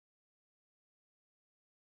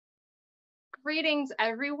Greetings,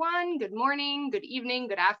 everyone. Good morning, good evening,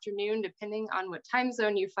 good afternoon, depending on what time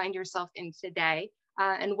zone you find yourself in today.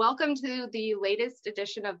 And welcome to the latest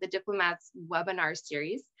edition of the Diplomats webinar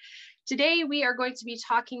series. Today, we are going to be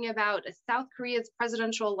talking about South Korea's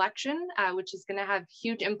presidential election, which is going to have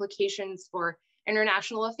huge implications for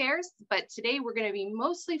international affairs. But today, we're going to be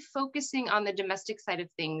mostly focusing on the domestic side of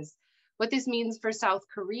things, what this means for South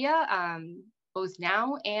Korea, both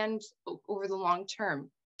now and over the long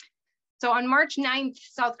term. So on March 9th,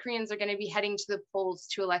 South Koreans are going to be heading to the polls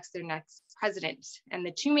to elect their next president. And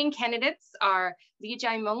the two main candidates are Lee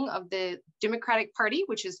Jae-myung of the Democratic Party,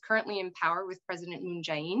 which is currently in power with President Moon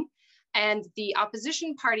Jae-in, and the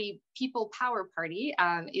opposition party, People Power Party,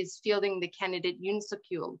 is fielding the candidate Yoon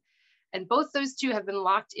Suk-yeol. And both those two have been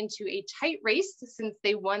locked into a tight race since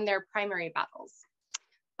they won their primary battles.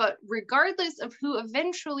 But regardless of who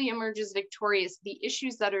eventually emerges victorious, the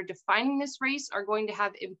issues that are defining this race are going to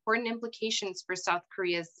have important implications for South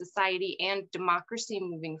Korea's society and democracy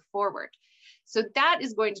moving forward. So that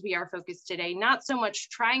is going to be our focus today, not so much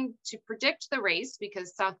trying to predict the race,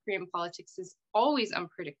 because South Korean politics is always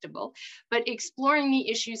unpredictable, but exploring the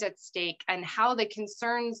issues at stake and how the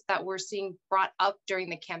concerns that we're seeing brought up during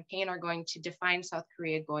the campaign are going to define South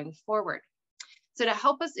Korea going forward. So to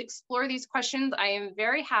help us explore these questions, I am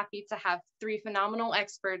very happy to have three phenomenal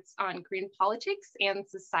experts on Korean politics and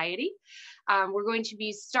society. We're going to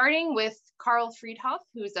be starting with Carl Friedhoff,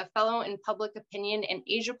 who is a fellow in public opinion and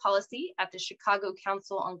Asia policy at the Chicago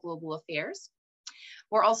Council on Global Affairs.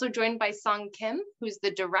 We're also joined by Song Kim, who's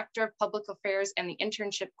the Director of Public Affairs and the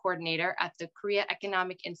Internship Coordinator at the Korea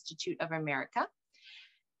Economic Institute of America.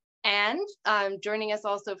 And joining us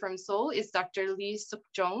also from Seoul is Dr. Lee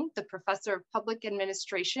Suk-yeol, the Professor of Public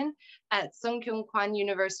Administration at Sungkyunkwan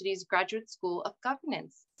University's Graduate School of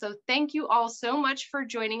Governance. So thank you all so much for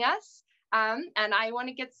joining us. And I want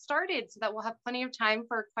to get started so that we'll have plenty of time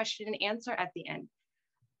for a question and answer at the end.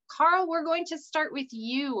 Carl, we're going to start with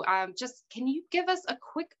you. Can you give us a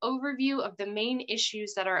quick overview of the main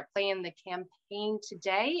issues that are at play in the campaign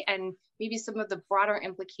today and maybe some of the broader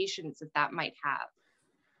implications that that might have?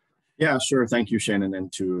 Yeah, sure. Thank you, Shannon,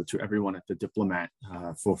 and to everyone at the Diplomat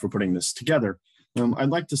for putting this together. I'd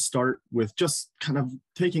like to start with just kind of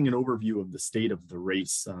taking an overview of the state of the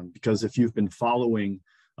race, because if you've been following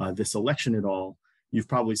this election at all, you've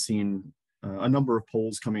probably seen a number of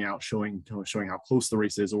polls coming out showing how close the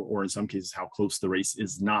race is, or in some cases how close the race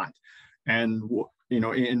is not. And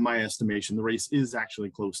in my estimation, the race is actually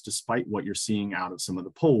close, despite what you're seeing out of some of the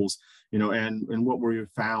polls. And what we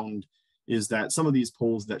found is that some of these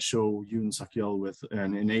polls that show Yoon Suk-yeol with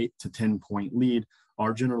an 8 to 10 point lead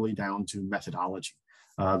are generally down to methodology.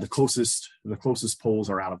 The closest polls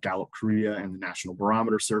are out of Gallup Korea and the National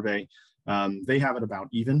Barometer Survey. They have it about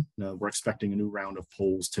even. We're expecting a new round of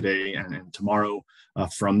polls today and tomorrow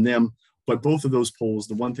from them. But both of those polls,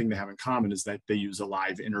 the one thing they have in common is that they use a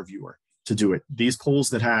live interviewer to do it. These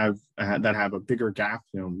polls that have a bigger gap,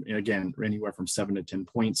 again, anywhere from 7 to 10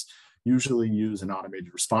 points, usually use an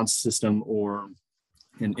automated response system or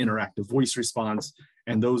an interactive voice response.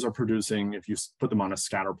 And those are producing, if you put them on a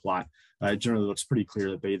scatter plot, it generally looks pretty clear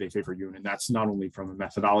that they favor Yoon. And that's not only from a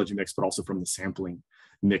methodology mix, but also from the sampling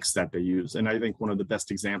mix that they use. And I think one of the best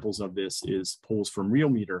examples of this is polls from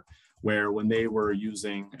RealMeter, where when they were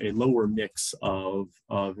using a lower mix of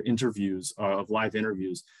interviews, of live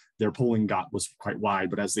interviews, their polling was quite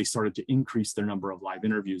wide. But as they started to increase their number of live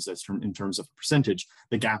interviews in terms of percentage,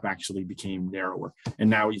 the gap actually became narrower.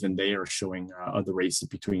 And now even they are showing the race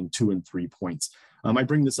between 2 and 3 points. I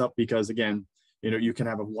bring this up because, again, you can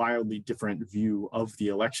have a wildly different view of the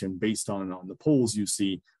election based on the polls you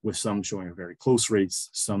see, with some showing a very close race,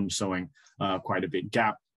 some showing quite a big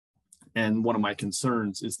gap. And one of my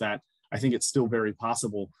concerns is that I think it's still very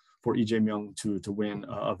possible for Lee Jae-myung to win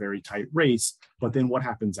a very tight race, but then what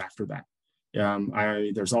happens after that?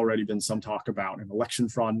 There's already been some talk about an election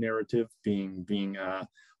fraud narrative being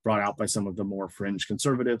brought out by some of the more fringe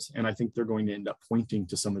conservatives, and I think they're going to end up pointing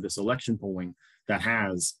to some of this election polling that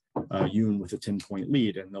has Yoon with a 10-point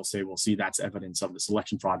lead, and they'll say, well, see, that's evidence of this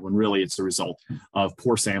election fraud, when really it's the result of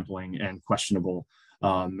poor sampling and questionable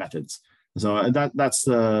methods. So that's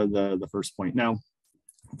the first point. Now,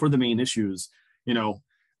 for the main issues,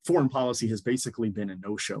 foreign policy has basically been a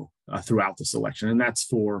no-show throughout this election, and that's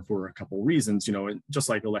for a couple of reasons. Just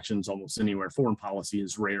like elections almost anywhere, foreign policy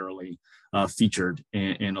is rarely featured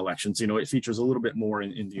in elections. It features a little bit more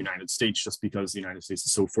in the United States, just because the United States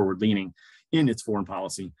is so forward-leaning in its foreign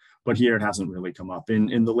policy, but here it hasn't really come up.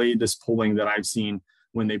 In the latest polling that I've seen,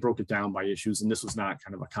 when they broke it down by issues, and this was not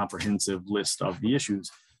kind of a comprehensive list of the issues,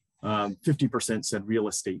 50% said real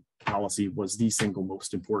estate policy was the single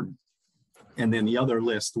most important And then the other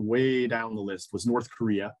list, way down the list, was North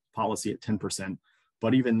Korea policy at 10%.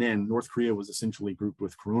 But even then, North Korea was essentially grouped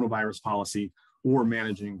with coronavirus policy or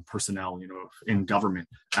managing personnel, in government,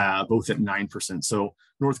 both at 9%. So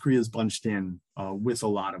North Korea is bunched in with a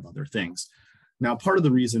lot of other things. Now, part of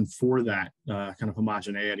the reason for that kind of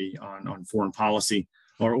homogeneity on foreign policy,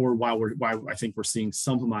 or why I think we're seeing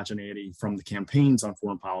some homogeneity from the campaigns on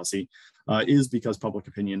foreign policy, is because public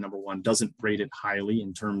opinion, number one, doesn't rate it highly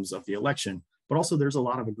in terms of the election, but also there's a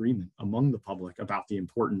lot of agreement among the public about the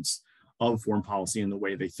importance of foreign policy and the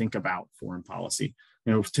way they think about foreign policy.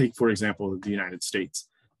 Take, for example, the United States.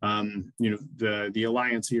 The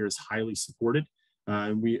alliance here is highly supported.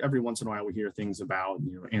 Every once in a while we hear things about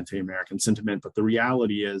anti-American sentiment, but the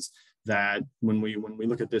reality is that when we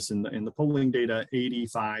look at this in the polling data,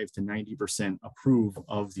 85 to 90% approve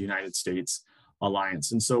of the United States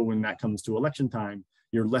alliance. And so when that comes to election time,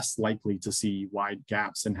 you're less likely to see wide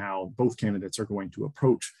gaps in how both candidates are going to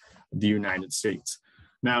approach the United States.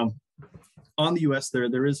 Now, on the US,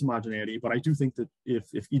 there is homogeneity, but I do think that if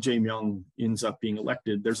Jae-myung ends up being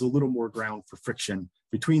elected, there's a little more ground for friction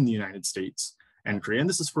between the United States and Korea. And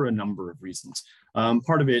this is for a number of reasons.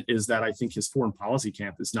 Part of it is that I think his foreign policy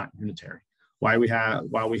camp is not unitary. While we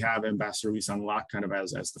have Ambassador Lee Sang-lak kind of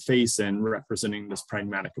as the face and representing this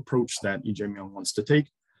pragmatic approach that Jae-myung wants to take,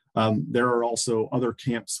 there are also other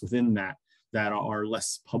camps within that are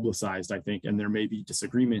less publicized, I think, and there may be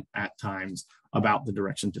disagreement at times about the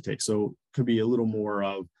direction to take. So it could be a little more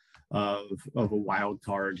of a wild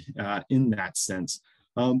card in that sense.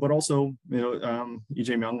 But also,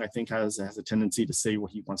 Jae-myung, I think, has a tendency to say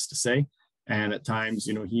what he wants to say, and at times,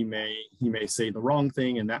 he may say the wrong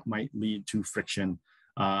thing, and that might lead to friction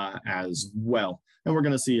as well. And we're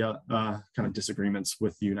going to see kind of disagreements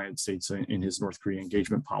with the United States in his North Korea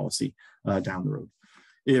engagement policy down the road.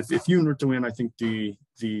 If Yoon were to win, I think the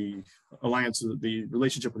alliance, the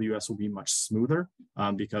relationship with the U.S. will be much smoother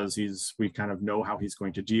because we kind of know how he's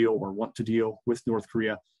going to deal or want to deal with North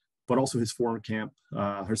Korea. But also his foreign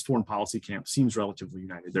policy camp seems relatively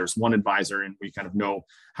united. There's one advisor, and we kind of know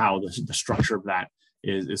how the structure of that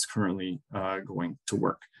is currently going to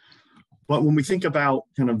work. But when we think about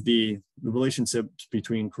kind of the relationship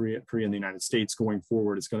between Korea and the United States going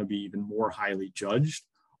forward, it's going to be even more highly judged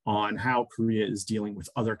on how Korea is dealing with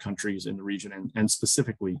other countries in the region, and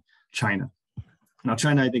specifically China. Now,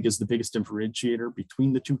 China, I think, is the biggest differentiator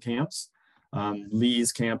between the two camps.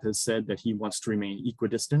 Lee's camp has said that he wants to remain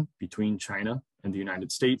equidistant between China and the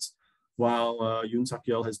United States, while Yoon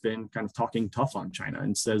Suk-yeol has been kind of talking tough on China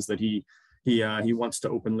and says that he wants to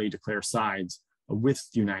openly declare sides with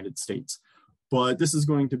the United States. But this is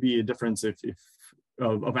going to be a difference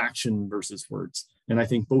of action versus words. And I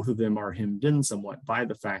think both of them are hemmed in somewhat by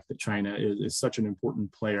the fact that China is such an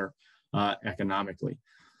important player economically.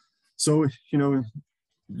 So,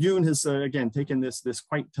 Yoon has, again, taken this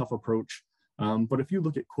quite tough approach. But if you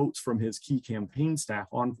look at quotes from his key campaign staff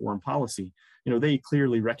on foreign policy, they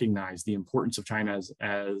clearly recognize the importance of China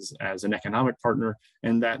as an economic partner,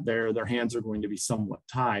 and that their hands are going to be somewhat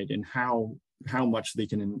tied in how much they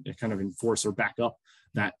can kind of enforce or back up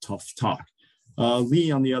that tough talk.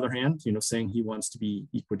 Lee, on the other hand, saying he wants to be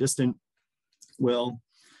equidistant. Well,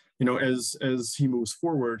 as he moves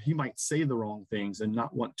forward, he might say the wrong things and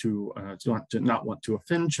not want to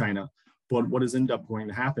offend China. But what is end up going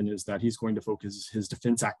to happen is that he's going to focus his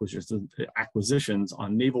defense acquisitions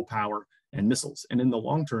on naval power and missiles. And in the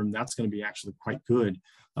long term, that's going to be actually quite good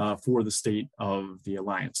for the state of the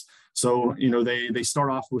alliance. So, they start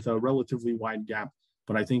off with a relatively wide gap,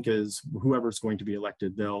 but I think as whoever's going to be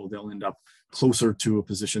elected, they'll end up closer to a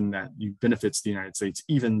position that benefits the United States,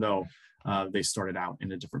 even though they started out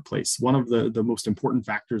in a different place. One of the most important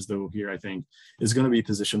factors, though, here, I think, is going to be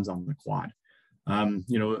positions on the Quad.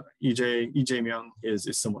 Jae-myung is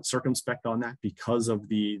somewhat circumspect on that because of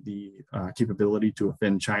the capability to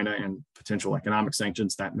offend China and potential economic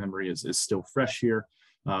sanctions. That memory is still fresh here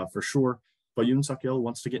for sure. But Yoon Suk-yeol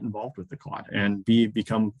wants to get involved with the Quad and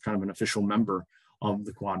become kind of an official member of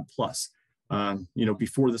the Quad Plus.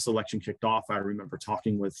 Before this election kicked off, I remember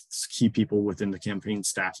talking with key people within the campaign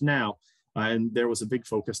staff now, and there was a big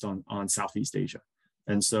focus on Southeast Asia.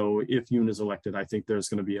 And so if Yoon is elected, I think there's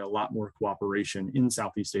going to be a lot more cooperation in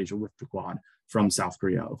Southeast Asia with the Quad from South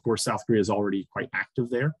Korea. Of course, South Korea is already quite active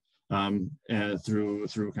there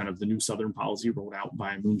through kind of the new Southern policy rolled out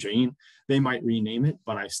by Moon Jae-in. They might rename it,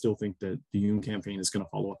 but I still think that the Yoon campaign is going to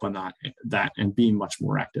follow up on that and be much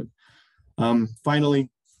more active. Finally,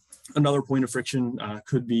 another point of friction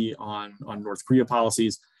could be on North Korea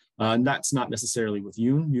policies. And that's not necessarily with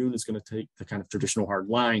Yoon. Yoon is going to take the kind of traditional hard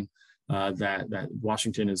line that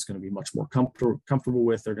Washington is going to be much more comfortable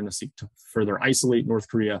with. They're going to seek to further isolate North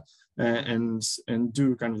Korea and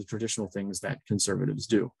do kind of the traditional things that conservatives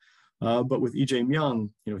do. But with Jae-myung,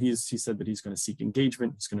 he said that he's going to seek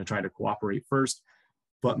engagement. He's going to try to cooperate first.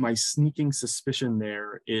 But my sneaking suspicion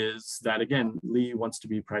there is that, again, Lee wants to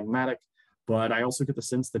be pragmatic, but I also get the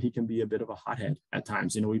sense that he can be a bit of a hothead at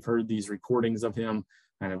times. We've heard these recordings of him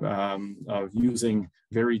kind of using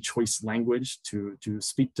very choice language to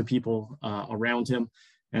speak to people around him.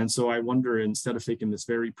 And so I wonder, instead of taking this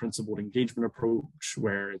very principled engagement approach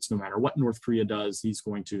where it's no matter what North Korea does, he's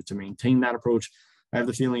going to maintain that approach. I have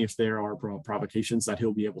the feeling if there are provocations that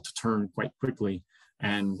he'll be able to turn quite quickly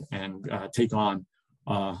and take on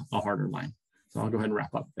a harder line. So I'll go ahead and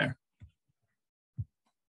wrap up there.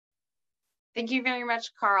 Thank you very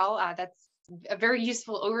much, Carl. That's a very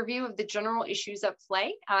useful overview of the general issues at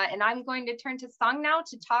play. And I'm going to turn to Song now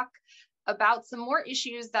to talk about some more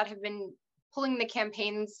issues that have been pulling the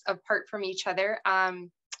campaigns apart from each other.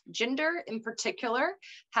 Gender in particular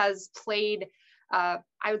has played, I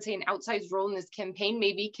would say, an outsized role in this campaign,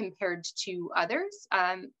 maybe compared to others.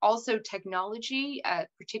 Also technology,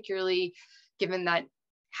 particularly given that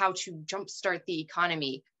how to jumpstart the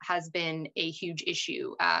economy has been a huge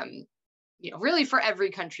issue. Really for every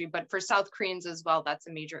country, but for South Koreans as well, that's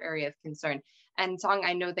a major area of concern. And Song,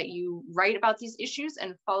 I know that you write about these issues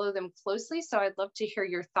and follow them closely, so I'd love to hear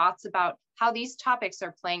your thoughts about how these topics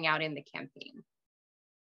are playing out in the campaign.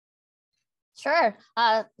 Sure.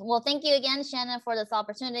 Well, thank you again, Shannon, for this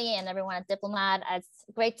opportunity, and everyone at Diplomat. It's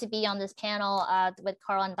great to be on this panel with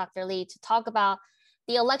Carl and Dr. Lee to talk about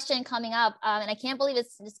the election coming up. And I can't believe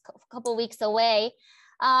it's just a couple of weeks away.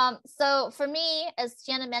 So for me, as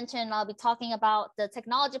Shannon mentioned, I'll be talking about the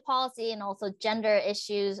technology policy and also gender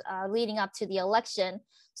issues leading up to the election.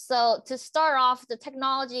 So to start off, the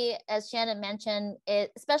technology, as Shannon mentioned,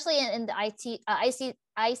 especially in the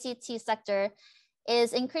ICT sector,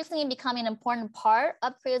 is increasingly becoming an important part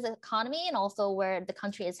of Korea's economy and also where the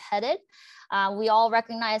country is headed. We all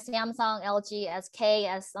recognize Samsung, LG, SK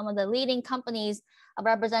as some of the leading companies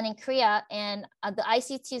representing Korea, and the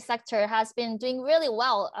ICT sector has been doing really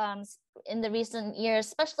well in the recent years,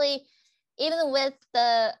 especially even with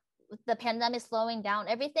the pandemic slowing down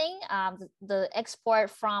everything. The export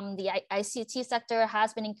from the ICT sector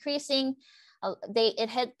has been increasing. It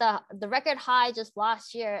hit the record high just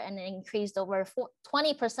last year and it increased over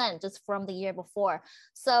 20% just from the year before.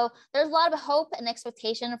 So there's a lot of hope and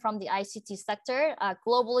expectation from the ICT sector.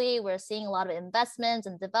 Globally, we're seeing a lot of investments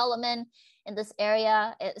and development in this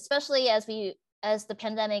area, especially as the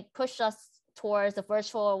pandemic pushed us towards the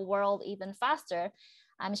virtual world even faster.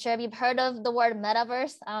 I'm sure you've heard of the word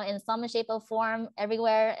metaverse in some shape or form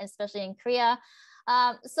everywhere, especially in Korea.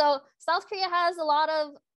 So South Korea has a lot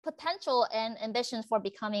of potential and ambitions for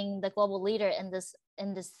becoming the global leader in this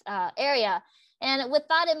area. And with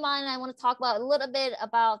that in mind, I want to talk about a little bit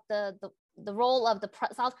about the role of the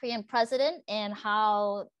South Korean president and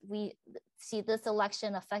how we see this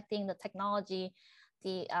election affecting the technology,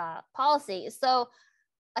 the policy. So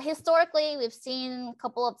historically, we've seen a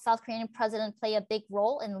couple of South Korean presidents play a big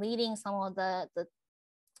role in leading some of the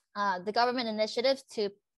government initiatives to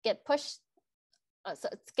get pushed. So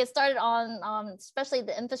to get started on especially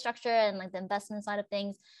the infrastructure and like the investment side of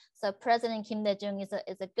things. So President Kim Dae-jung is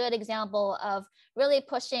a good example of really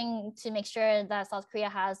pushing to make sure that South Korea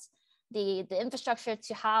has the infrastructure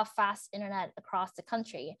to have fast internet across the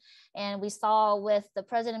country. And we saw with the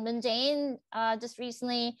President Moon Jae-in just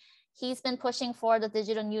recently, he's been pushing for the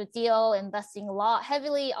Digital New Deal, investing a lot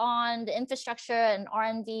heavily on the infrastructure and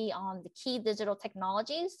R&D on the key digital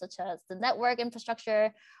technologies, such as the network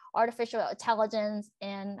infrastructure, artificial intelligence,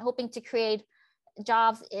 and hoping to create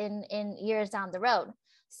jobs in years down the road.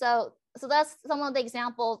 So that's some of the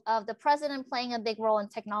examples of the president playing a big role in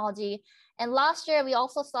technology. And last year, we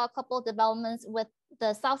also saw a couple of developments with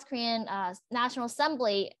the South Korean National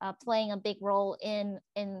Assembly playing a big role in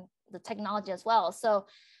the technology as well. So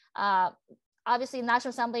obviously, National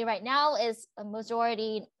Assembly right now is a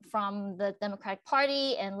majority from the Democratic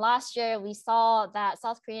Party. And last year, we saw that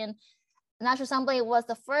South Korean National Assembly was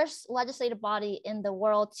the first legislative body in the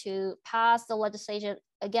world to pass the legislation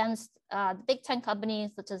against the big 10 companies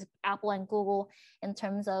such as Apple and Google in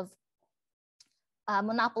terms of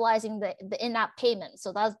monopolizing the in-app payment.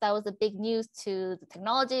 So that was the big news to the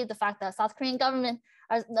technology, the fact that South Korean government,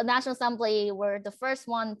 or the National Assembly, were the first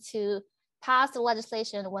one to pass the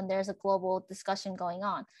legislation when there's a global discussion going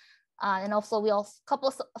on. And also we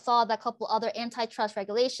saw that couple other antitrust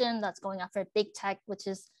regulation that's going after big tech, which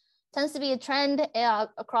tends to be a trend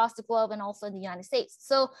across the globe and also in the United States.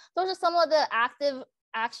 So those are some of the active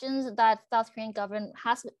actions that South Korean government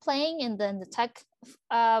has been playing in the tech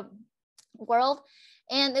world.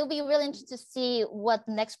 And it'll be really interesting to see what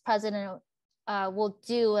the next president will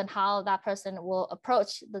do and how that person will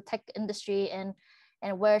approach the tech industry and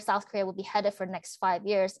where South Korea will be headed for the next 5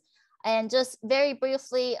 years. And just very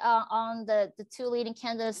briefly on the two leading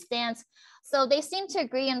candidates' stance. So they seem to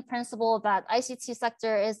agree in principle that ICT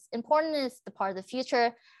sector is important, it's the part of the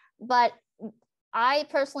future, but I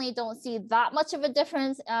personally don't see that much of a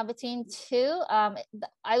difference between two.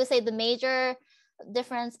 I would say the major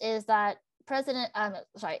difference is that candidate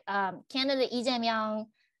Lee Jae-myung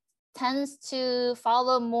tends to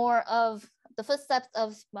follow more of the footsteps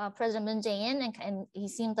of President Moon Jae-in, and he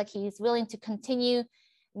seems like he's willing to continue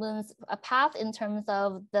Moon's path in terms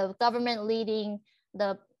of the government leading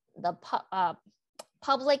the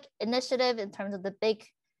public initiative in terms of the big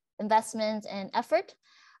investments and effort.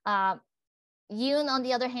 Yoon, on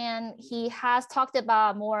the other hand, he has talked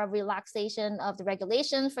about more relaxation of the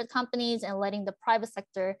regulations for companies and letting the private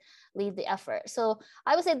sector lead the effort. So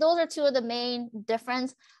I would say those are two of the main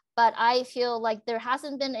difference, but I feel like there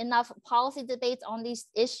hasn't been enough policy debates on these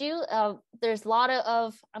issues. There's a lot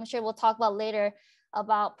of, I'm sure we'll talk about later,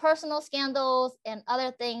 about personal scandals and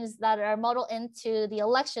other things that are muddled into the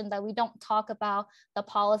election that we don't talk about the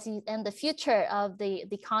policies and the future of the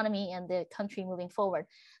economy and the country moving forward.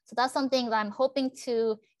 So that's something that I'm hoping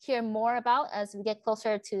to hear more about as we get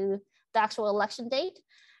closer to the actual election date.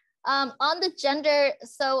 On the gender,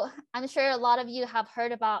 so I'm sure a lot of you have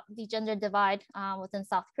heard about the gender divide within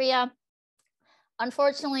South Korea.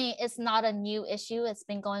 Unfortunately, it's not a new issue. It's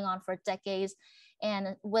been going on for decades.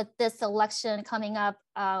 And with this election coming up,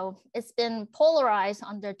 it's been polarized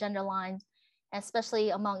on their gender lines,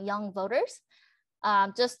 especially among young voters.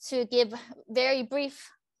 Just to give very brief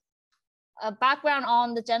background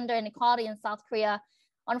on the gender inequality in South Korea,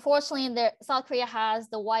 unfortunately, South Korea has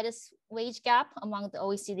the widest wage gap among the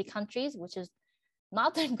OECD countries, which is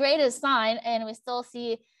not the greatest sign. And we still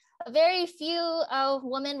see very few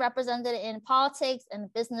women represented in politics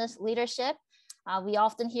and business leadership. We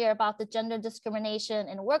often hear about the gender discrimination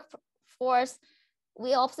in workforce.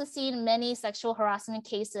 We also see many sexual harassment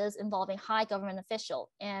cases involving high government officials.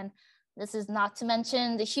 And this is not to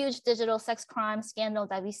mention the huge digital sex crime scandal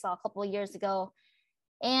that we saw a couple of years ago,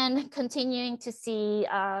 and continuing to see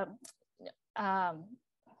other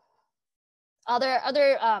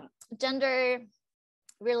gender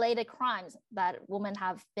related crimes that women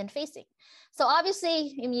have been facing. So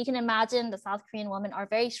obviously, I mean, you can imagine the South Korean women are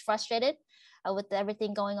very frustrated with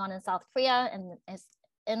everything going on in South Korea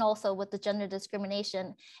and also with the gender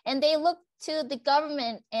discrimination. And they look to the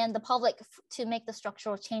government and the public to make the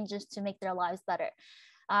structural changes to make their lives better.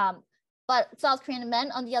 But South Korean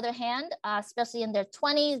men, on the other hand, especially in their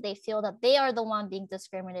 20s, they feel that they are the one being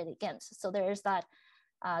discriminated against. So there is that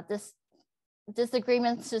this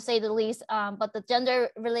disagreement, to say the least. But the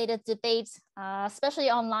gender-related debates,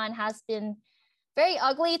 especially online, has been very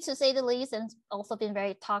ugly, to say the least, and also been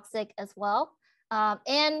very toxic as well.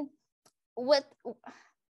 And with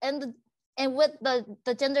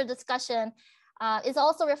the gender discussion is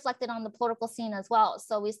also reflected on the political scene as well.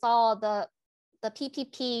 So we saw the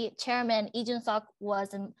PPP chairman, Lee Jun-suk,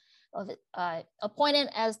 was appointed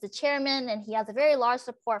as the chairman, and he has a very large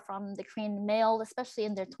support from the Korean male, especially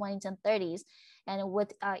in their 20s and 30s. And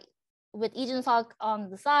with Lee Jun-suk on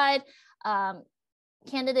the side,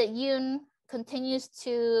 candidate Yoon continues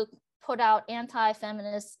to put out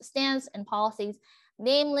anti-feminist stance and policies.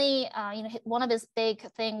 Namely, one of his big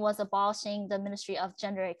thing was abolishing the Ministry of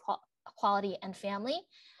Gender Equality and Family,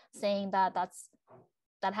 saying that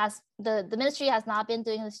the ministry has not been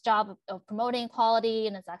doing this job of promoting equality,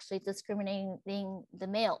 and it's actually discriminating the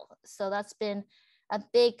male. So that's been a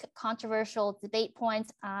big controversial debate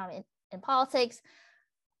point in politics.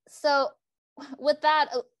 So with that,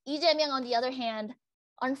 Lee Jae-myung, on the other hand,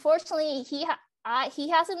 unfortunately, he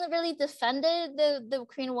hasn't really defended the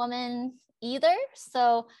Korean woman either.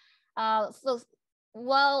 So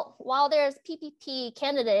while there's PPP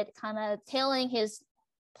candidate kind of tailing his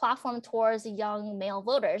platform towards young male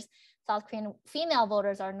voters, South Korean female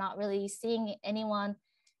voters are not really seeing anyone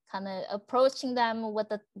kind of approaching them with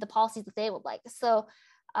the policies that they would like. So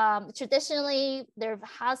traditionally, there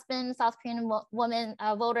has been South Korean women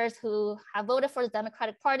voters who have voted for the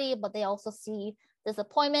Democratic Party, but they also see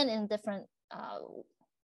disappointment in different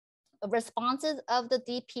responses of the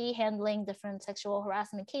DP handling different sexual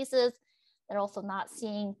harassment cases. They're also not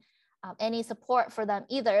seeing any support for them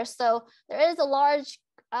either. So there is a large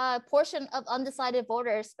portion of undecided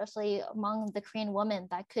voters, especially among the Korean women,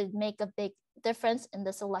 that could make a big difference in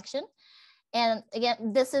this election. And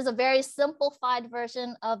again, this is a very simplified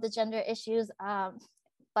version of the gender issues.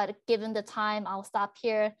 But given the time, I'll stop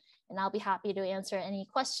here and I'll be happy to answer any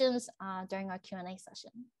questions during our Q&A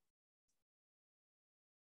session.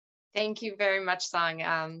 Thank you very much,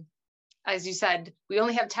 Song. As you said, we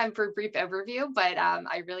only have time for a brief overview, but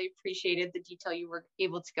I really appreciated the detail you were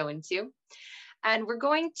able to go into. And we're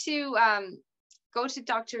going to go to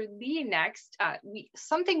Dr. Lee next.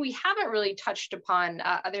 Something we haven't really touched upon,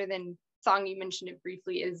 other than Song, you mentioned it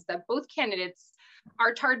briefly, is that both candidates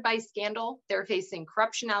are tarred by scandal. They're facing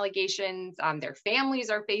corruption allegations. Their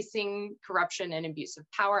families are facing corruption and abuse of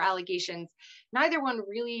power allegations. Neither one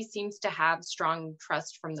really seems to have strong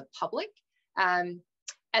trust from the public.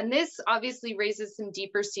 And this obviously raises some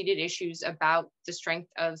deeper seated issues about the strength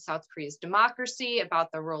of South Korea's democracy, about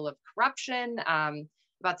the role of corruption,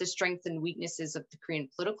 about the strengths and weaknesses of the Korean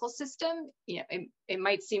political system. It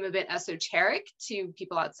might seem a bit esoteric to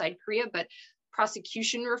people outside Korea, but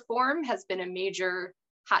prosecution reform has been a major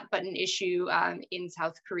hot button issue in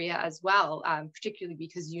South Korea as well, particularly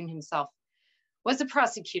because Yoon himself was a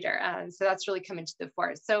prosecutor. So that's really come into the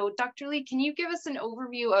fore. So Dr. Lee, can you give us an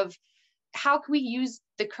overview of how can we use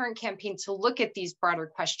the current campaign to look at these broader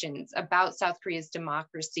questions about South Korea's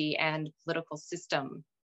democracy and political system?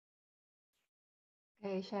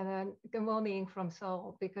 Hey, Shannon, good morning from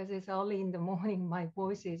Seoul. Because it's early in the morning, my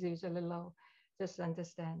voice is usually low. Just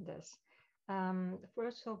understand this.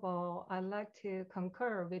 First of all, I'd like to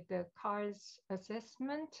concur with the Carl's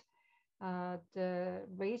assessment. The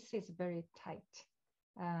race is very tight.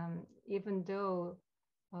 Even though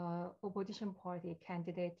opposition party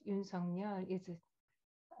candidate Yoon Suk-yeol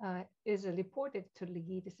is reported to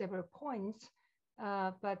lead several points,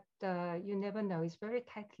 but you never know. It's very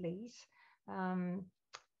tight race.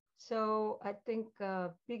 So I think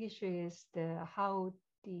big issue is how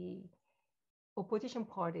the opposition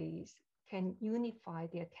parties can unify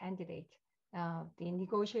their candidate. The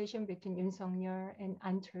negotiation between Yoon Suk-yeol and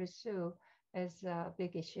An Chol-soo is a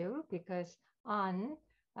big issue because An,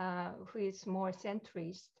 who is more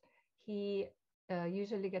centrist, he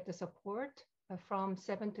usually get the support from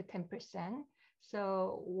 7 to 10%.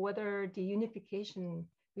 So whether the unification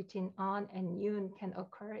between An and Yoon can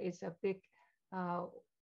occur is a big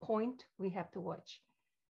point we have to watch.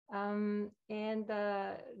 And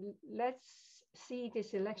let's see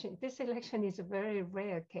this election. This election is a very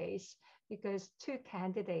rare case because two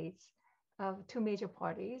candidates of two major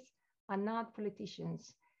parties are not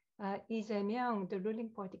politicians. Jae-myung, the ruling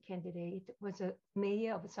party candidate, was a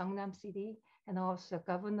mayor of Seongnam City and also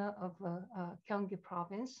governor of Gyeonggi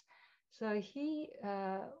province. So he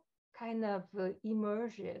kind of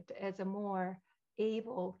emerged as a more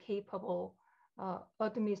able, capable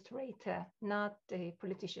administrator, not a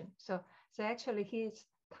politician. So actually his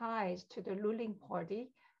ties to the ruling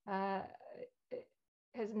party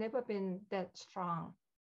has never been that strong.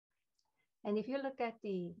 And if you look at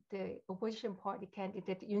the opposition party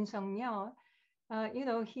candidate, Yoon Suk-yeol,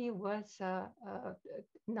 he was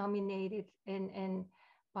nominated and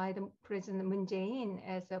by the President Moon Jae-in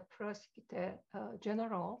as a prosecutor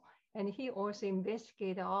general. And he also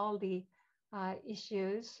investigated all the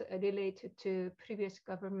issues related to previous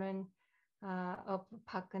government of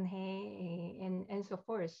Park Geun-hye and so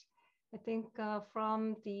forth. I think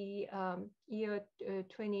from the year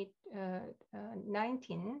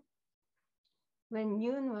 2019, when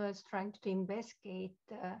Yoon was trying to investigate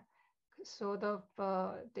sort of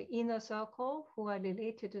the inner circle who are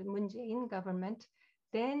related to the Moon Jae-in government,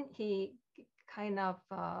 then he kind of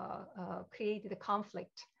created a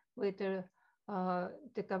conflict with the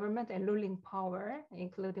government and ruling power,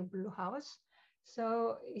 including Blue House.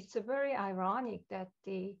 So it's very ironic that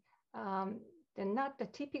the not the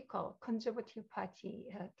typical conservative party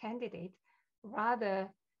candidate, rather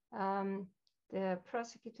the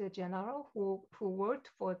prosecutor general who worked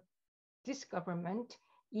for this government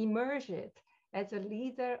emerged as a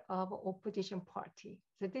leader of opposition party.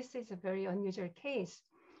 So this is a very unusual case.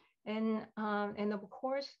 And of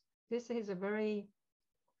course, this is a very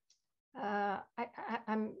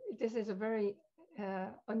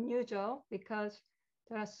unusual because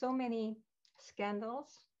there are so many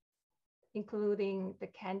scandals, including the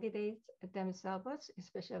candidates themselves,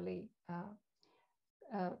 especially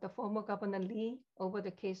the former Governor Lee over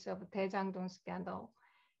the case of Daejang-dong scandal,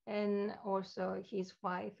 and also his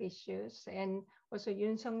wife issues, and also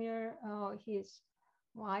Yoon Suk-yeol, his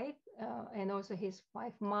wife, and also his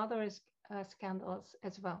wife mother's scandals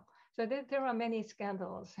as well. So there are many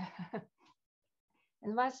scandals.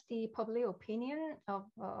 And what's the public opinion of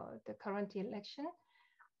the current election?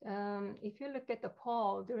 If you look at the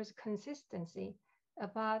poll, there is consistency.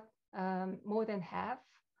 About more than half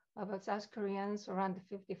of South Koreans, around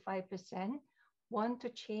 55%, want to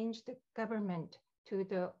change the government to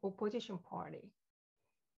the opposition party.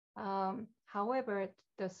 However,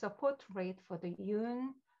 the support rate for the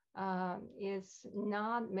Yoon is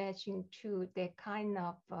not matching to that kind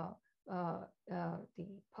of the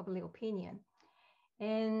public opinion.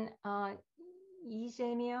 And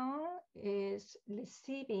Jae-myung is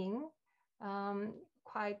receiving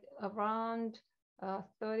quite around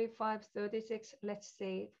 35, 36, let's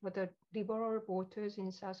say, for the liberal voters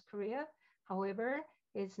in South Korea. However,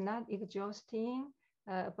 it's not exhausting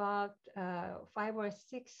about 5 or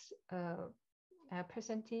 6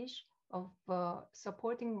 percentage of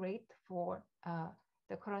supporting rate for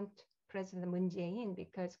the current President Moon Jae-in,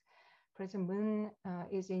 because President Moon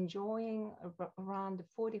is enjoying around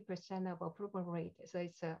 40% of approval rate. So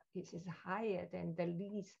it's higher than the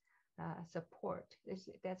Lee's support.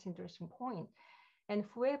 That's an interesting point. And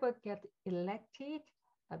whoever gets elected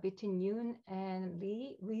between Yoon and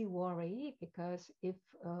Lee, we worry, because if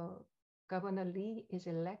Governor Lee is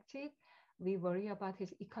elected, we worry about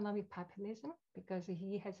his economic populism, because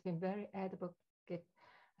he has been very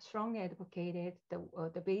strongly advocated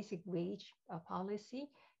the basic wage policy,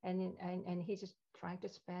 and he's just trying to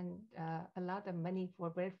spend a lot of money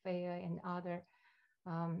for welfare and other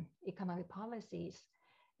economic policies.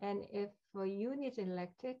 And if Yoon is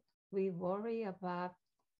elected, we worry about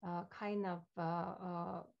kind of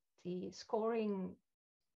the scoring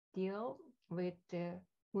deal with the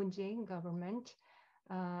Moon Jae-in government,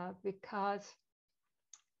 because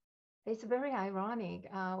it's very ironic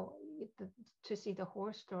to see the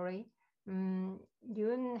whole story.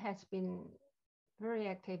 Yoon has been very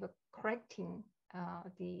active correcting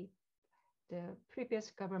the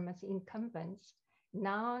previous government's incumbents.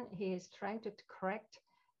 Now he is trying to correct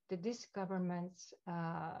this government's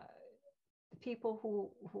people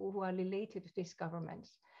who are related to this government.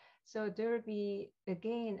 So there will be,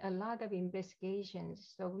 again, a lot of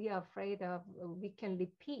investigations. So we are afraid of we can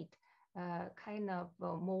repeat kind of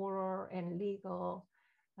moral and legal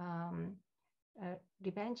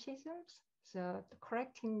revanchisms. So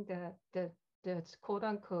correcting the quote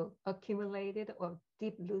unquote accumulated or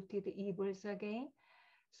deep-rooted evils again.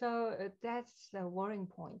 So that's a worrying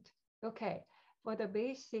point. Okay, for the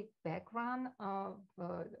basic background of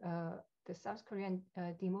the South Korean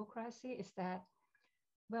democracy is that,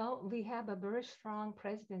 well, we have a very strong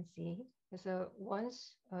presidency. So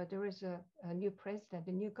once there is a new president,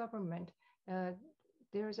 a new government,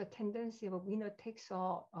 there is a tendency of a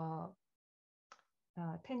winner-takes-all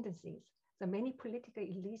tendencies. So many political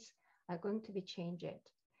elites are going to be changed.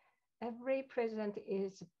 Every president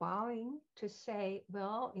is bowing to say,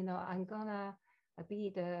 well, I'm gonna be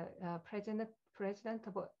the president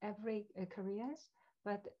of every Koreans,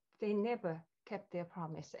 but they never kept their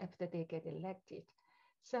promise after they get elected.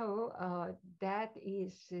 So that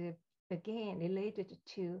is, again, related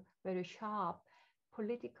to very sharp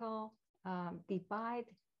political divide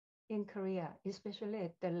in Korea, especially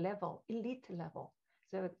at the elite level.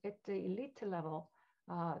 So at the elite level,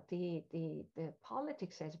 the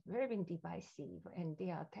politics has very been divisive, and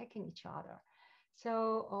they are attacking each other.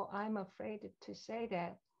 So I'm afraid to say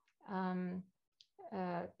that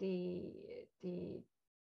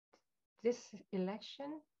this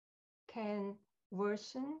election can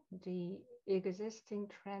worsen the existing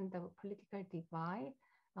trend of political divide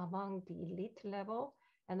among the elite level.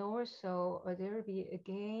 And also there will be,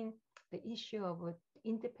 again, the issue of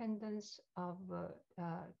independence of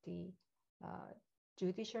the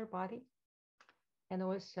judicial body, and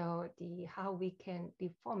also how we can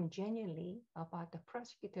reform genuinely about the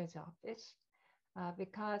prosecutor's office,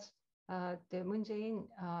 because President Moon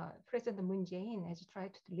Jae-in has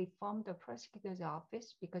tried to reform the prosecutor's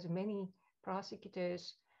office, because many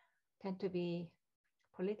prosecutors tend to be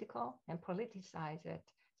political and politicize it.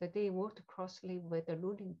 So they worked closely with the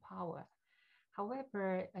ruling power.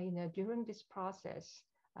 However, during this process,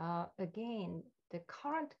 again, the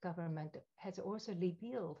current government has also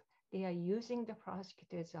revealed they are using the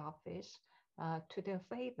prosecutor's office to their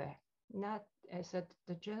favor. Not as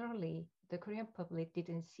generally the Korean public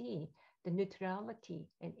didn't see the neutrality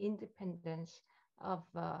and independence of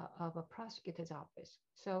a prosecutor's office.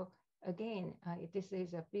 So again, this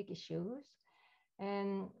is a big issue.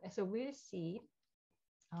 And so we'll see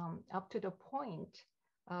up to the point,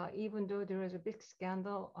 even though there is a big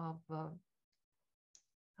scandal of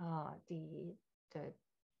the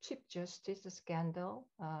Chief Justice scandal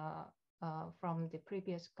from the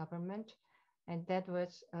previous government, and that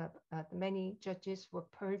was many judges were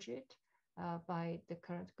purged by the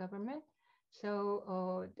current government.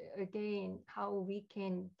 So again, how we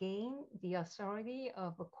can gain the authority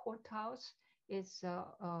of a courthouse is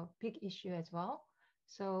a big issue as well.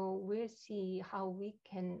 So we'll see how we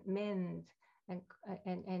can mend and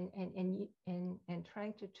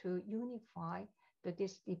trying to unify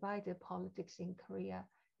this divided politics in Korea.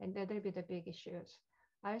 And that'll be the big issues.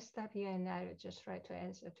 I'll stop here and I'll just try to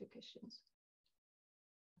answer two questions.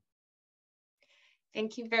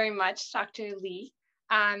 Thank you very much, Dr. Lee.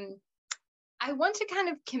 I want to kind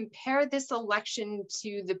of compare this election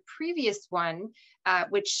to the previous one,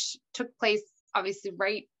 which took place obviously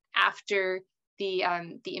right after the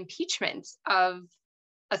impeachment of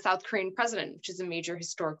a South Korean president, which is a major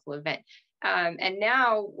historical event. And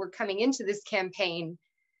now we're coming into this campaign,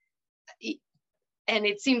 and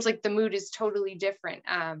it seems like the mood is totally different.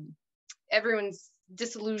 Everyone's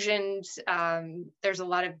disillusioned. There's a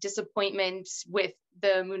lot of disappointment with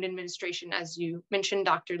the Moon administration, as you mentioned,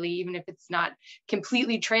 Dr. Lee, even if it's not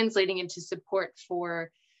completely translating into support for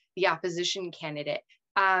the opposition candidate.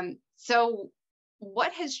 So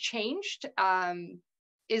what has changed?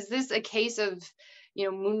 Is this a case of,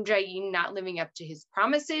 Moon Jae-in not living up to his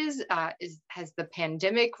promises? Has the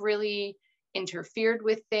pandemic really interfered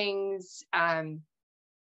with things?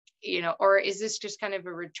 Or is this just kind of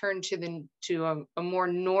a return to a more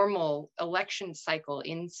normal election cycle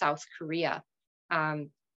in South Korea? Carl,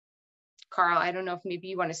 I don't know if maybe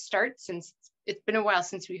you want to start, since it's been a while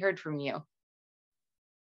since we heard from you.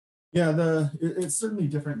 Yeah, it's certainly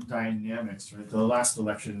different dynamics, right? The last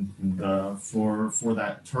election for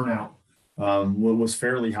that turnout was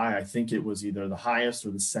fairly high. I think it was either the highest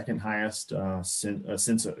or the second highest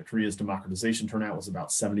since Korea's democratization. Turnout was about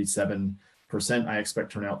 77%. I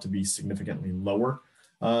expect turnout to be significantly lower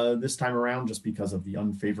this time around, just because of the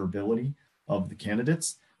unfavorability of the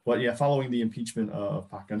candidates. But yeah, following the impeachment of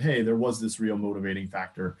Park Geun-hye, there was this real motivating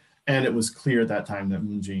factor, and it was clear at that time that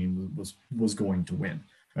Moon Jae-in was going to win.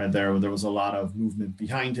 Right? There was a lot of movement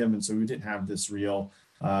behind him, and so we didn't have this real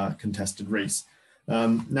contested race.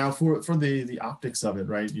 Now, for the optics of it,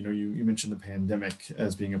 right? You mentioned the pandemic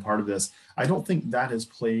as being a part of this. I don't think that has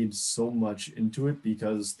played so much into it,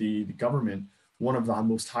 because the government, one of the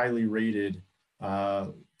most highly rated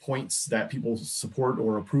points that people support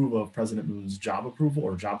or approve of President Moon's job approval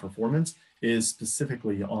or job performance is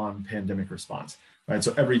specifically on pandemic response, right?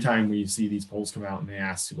 So every time we see these polls come out and they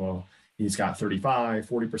ask, well, he's got 35,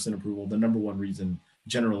 40% approval, the number one reason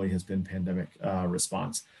generally has been pandemic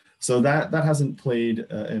response. So that hasn't played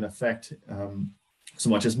an effect so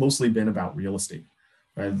much. It's mostly been about real estate,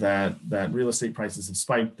 right? That real estate prices have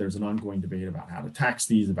spiked. There's an ongoing debate about how to tax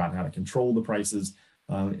these, about how to control the prices,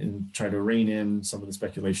 and try to rein in some of the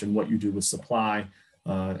speculation, what you do with supply,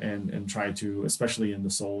 and try to, especially in the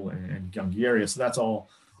Seoul and Gyeonggi area. So that's all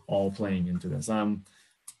playing into this.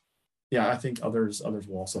 Yeah, I think others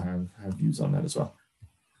will also have views on that as well.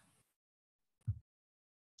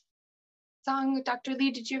 Song, Dr.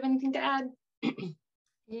 Lee, did you have anything to add?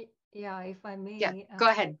 Yeah, if I may. Yeah, go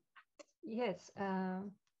ahead. Yes,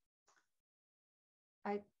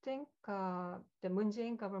 I think the Moon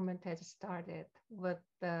Jae-in government has started with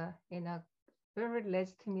in a very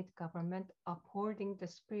legitimate government upholding the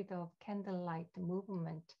spirit of candlelight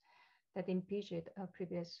movement that impeached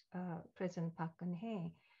previous President Park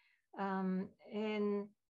Geun-hye. And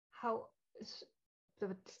how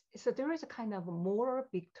so there is a kind of moral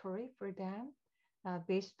victory for them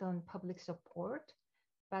based on public support,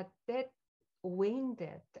 but that waned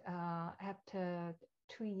after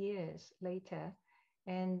 2 years later.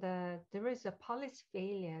 And there is a policy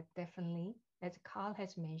failure, definitely, as Carl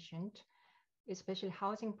has mentioned, especially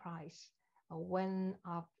housing price went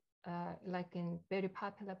up, like in very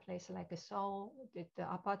popular place like Seoul,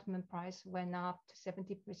 the apartment price went up to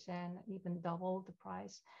 70%, even double the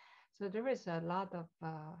price. So there is a lot of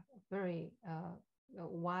very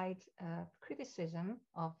wide criticism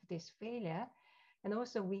of this failure. And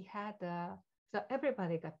also we had, so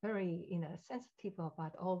everybody got very sensitive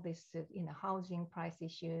about all this housing price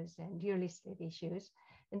issues and real estate issues.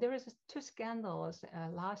 And there was 2 scandals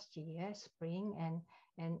last year, spring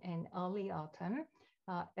and early autumn,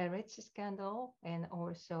 LH scandal and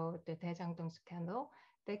also the Daejangdong scandal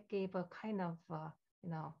that gave a kind of,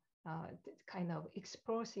 kind of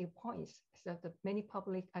explosive points. So the many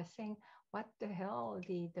public are saying, what the hell,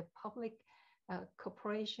 the public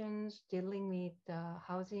corporations dealing with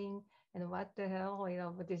housing, and what the hell,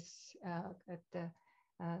 with this at the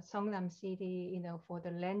Seongnam City, for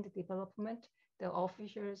the land development, the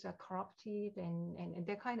officials are corrupted and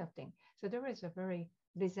that kind of thing. So there is a very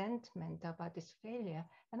resentment about this failure,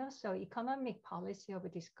 and also economic policy of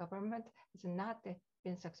this government is not that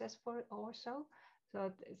been successful also.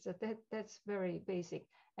 So that's very basic.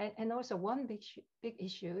 And also one big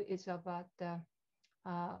issue is about the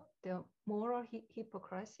moral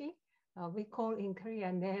hypocrisy. We call in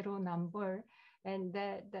Korea narrow number. and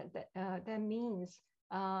that means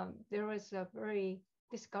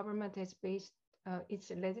this government has based its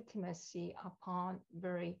legitimacy upon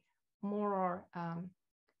very moral,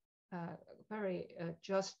 very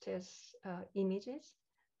justice images.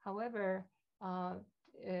 However,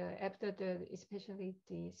 after especially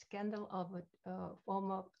the scandal of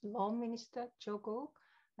former law minister Jogo,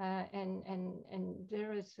 and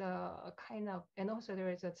there is a kind of, and also there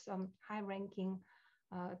is some high-ranking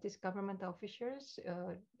this government officials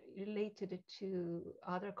related to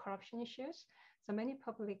other corruption issues. So many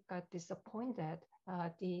public got disappointed.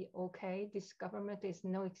 This government is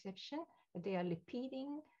no exception. They are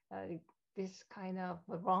repeating this kind of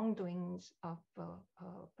wrongdoings of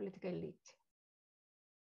political elite.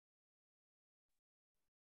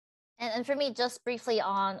 And for me, just briefly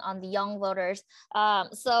on the young voters.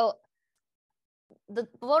 So the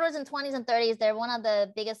voters in 20s and 30s, they're one of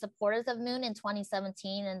the biggest supporters of Moon in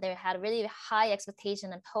 2017, and they had really high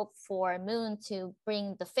expectation and hope for Moon to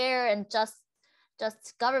bring the fair and just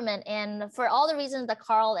government. And for all the reasons that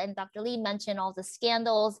Carl and Dr. Lee mentioned, all the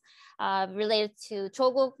scandals related to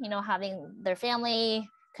Chogo, having their family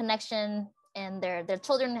connection and their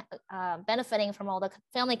children benefiting from all the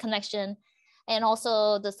family connection, and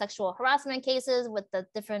also the sexual harassment cases with the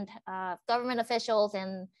different government officials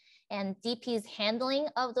and DP's handling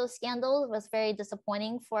of those scandals was very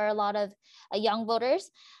disappointing for a lot of young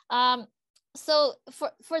voters. So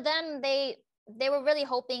for them, they were really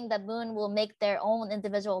hoping that Moon will make their own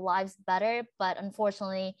individual lives better, but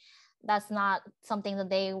unfortunately, that's not something that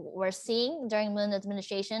they were seeing during Moon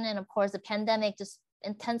administration. And of course, the pandemic just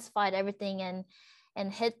intensified everything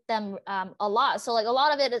and hit them a lot. So like a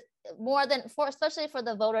lot of it is more than especially for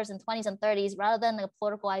the voters in 20s and 30s, rather than a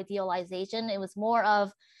political idealization, it was more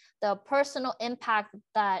of the personal impact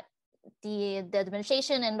that the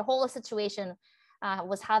administration and the whole situation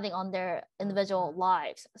was having on their individual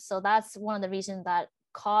lives. So that's one of the reasons that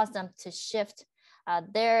caused them to shift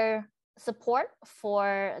their support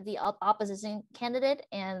for the opposition candidate,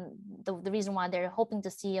 and the reason why they're hoping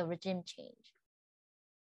to see a regime change.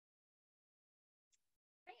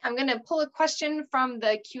 I'm going to pull a question from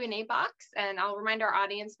the Q&A box, and I'll remind our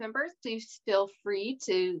audience members, please feel free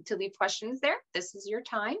to leave questions there. This is your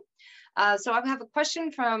time. So I have a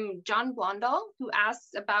question from John Blondal, who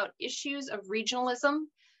asks about issues of regionalism,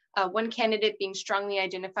 one candidate being strongly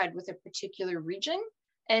identified with a particular region.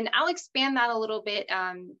 And I'll expand that a little bit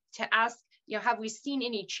to ask, have we seen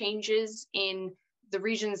any changes in the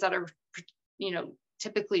regions that are,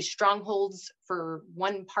 typically strongholds for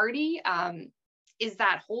one party? Is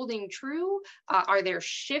that holding true? Are there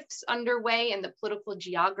shifts underway in the political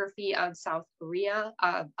geography of South Korea,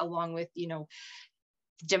 along with,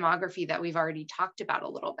 demography that we've already talked about a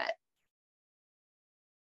little bit?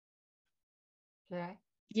 Right.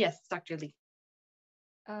 Yes, Dr. Lee.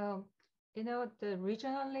 The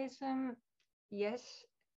regionalism, yes,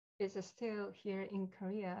 is still here in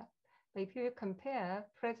Korea. But if you compare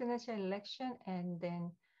presidential election and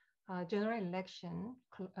then general election,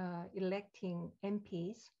 electing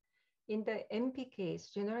MPs, in the MP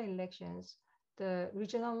case, general elections, the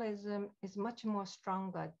regionalism is much more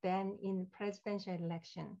stronger than in presidential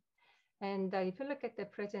election. And if you look at the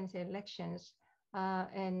presidential elections,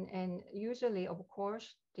 and usually, of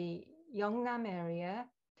course, the Yeongnam area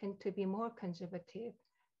tend to be more conservative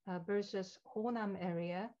versus Honam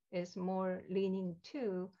area is more leaning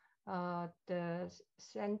to the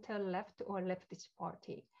center left or leftist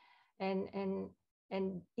party. And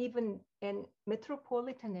even in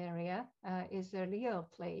metropolitan area is a real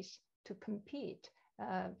place to compete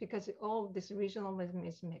because all this regionalism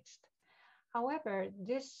is mixed. However,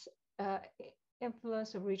 this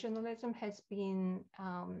influence of regionalism has been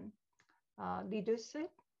reduced,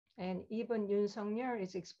 and even Yoon Suk-yeol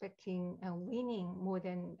is expecting winning more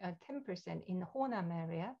than 10% in the Honam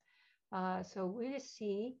area. So we'll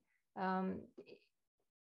see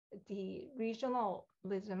the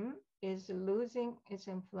regionalism is losing its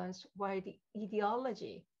influence, while the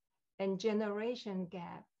ideology and generation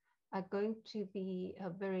gap are going to be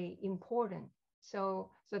very important. So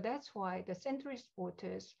that's why the centrist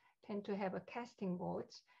voters tend to have a casting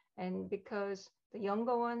votes, and because the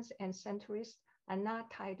younger ones and centrists are not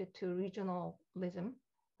tied to regionalism,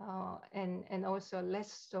 and also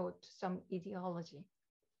less so to some ideology.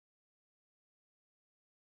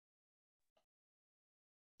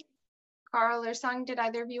 Carl or Sung, did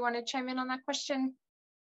either of you want to chime in on that question?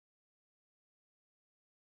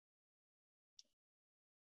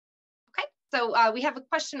 Okay, so we have a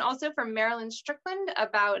question also from Marilyn Strickland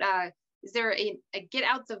about is there a get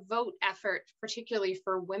out the vote effort, particularly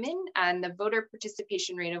for women and the voter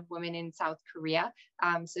participation rate of women in South Korea?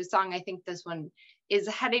 So Song, I think this one is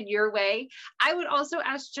headed your way. I would also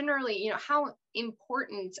ask generally, how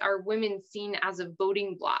important are women seen as a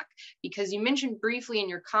voting bloc? Because you mentioned briefly in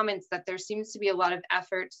your comments that there seems to be a lot of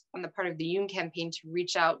effort on the part of the Yoon campaign to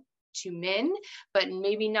reach out to men, but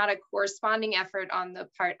maybe not a corresponding effort on the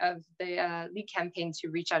part of the Lee campaign to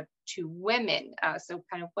reach out to women. So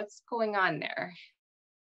kind of what's going on there?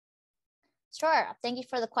 Sure, thank you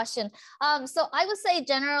for the question. So I would say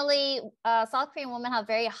generally, South Korean women have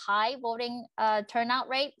very high voting turnout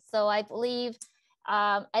rate. So I believe,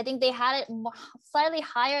 I think they had it slightly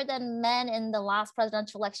higher than men in the last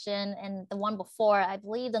presidential election and the one before. I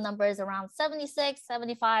believe the number is around 76,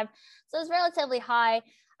 75. So it's relatively high.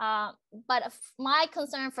 But my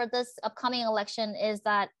concern for this upcoming election is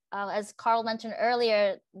that, as Carl mentioned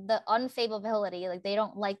earlier, the unfavorability, like they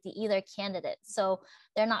don't like the either candidate. So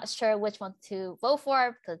they're not sure which one to vote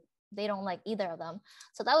for because they don't like either of them.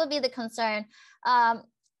 So that would be the concern. And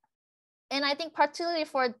I think particularly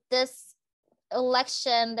for this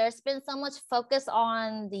election, there's been so much focus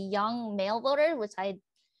on the young male voter, which I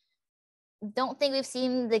don't think we've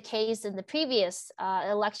seen the case in the previous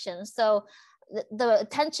elections. So the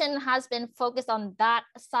attention has been focused on that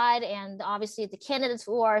side, and obviously the candidates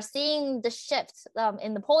who are seeing the shift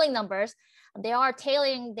in the polling numbers, they are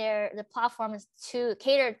tailoring their platforms to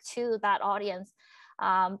cater to that audience.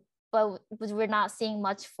 But we're not seeing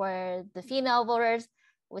much for the female voters,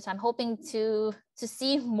 which I'm hoping to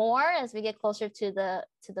see more as we get closer to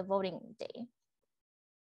the voting day.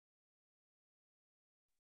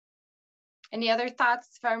 Any other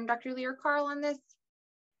thoughts from Dr. Lee or Carl on this?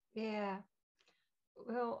 Yeah.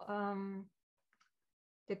 Well,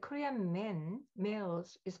 the Korean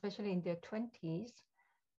males, especially in their 20s,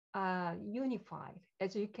 are unified.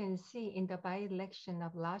 As you can see in the by-election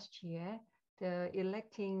of last year,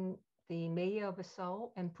 electing the mayor of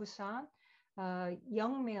Seoul and Busan,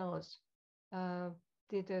 young males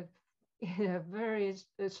did a very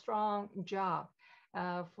strong job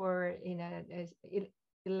for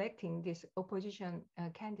electing these opposition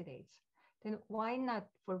candidates. Then why not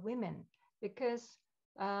for women? Because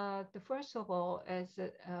first of all, as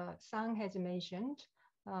Sang has mentioned,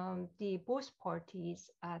 the both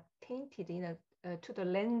parties are tainted to the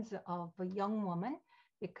lens of a young woman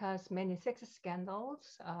because many sex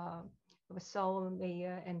scandals of Seoul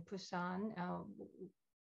mayor and Busan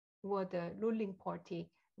were the ruling party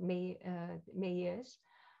mayors.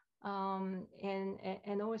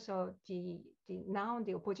 And also now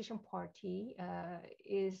the opposition party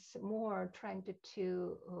is more trying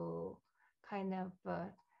to kind of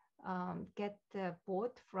get the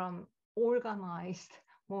vote from organized,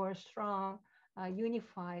 more strong,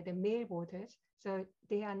 unified male voters. So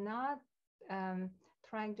they are not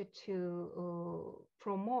trying to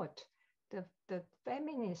promote the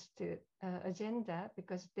feminist agenda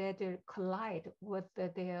because they collide with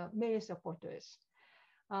their male supporters.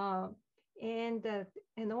 And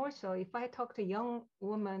also, if I talk to young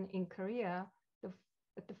women in Korea,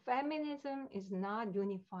 the feminism is not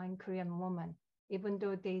unifying Korean women, even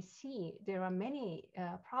though they see there are many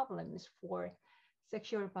problems for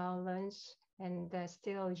sexual violence and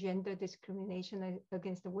still gender discrimination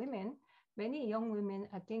against the women. Many young women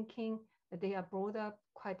are thinking that they are brought up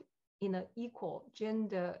quite in an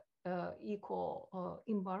gender equal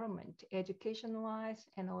environment, education-wise,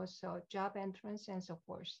 and also job entrance and so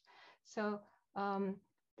forth. So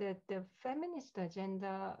the feminist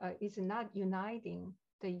agenda is not uniting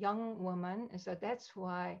the young women, and so that's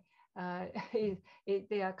why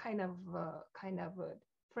they are kind of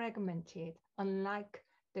fragmented, unlike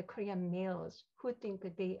the Korean males who think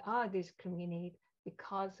that they are discriminated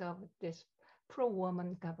because of this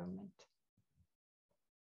pro-woman government.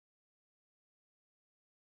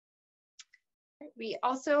 We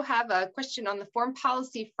also have a question on the foreign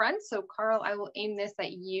policy front. So Carl, I will aim this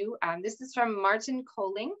at you. This is from Martin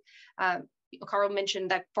Kohling. Carl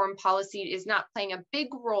mentioned that foreign policy is not playing a big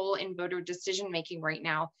role in voter decision-making right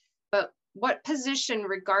now, but what position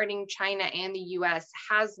regarding China and the US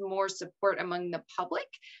has more support among the public?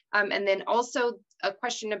 And then also a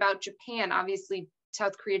question about Japan. Obviously,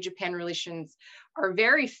 South Korea-Japan relations are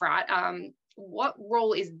very fraught. What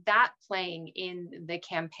role is that playing in the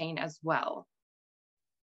campaign as well?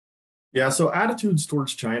 Yeah, so attitudes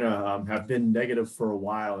towards China have been negative for a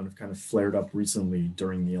while and have kind of flared up recently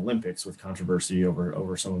during the Olympics with controversy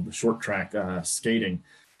over some of the short track skating.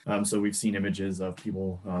 So we've seen images of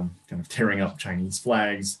people kind of tearing up Chinese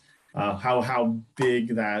flags. How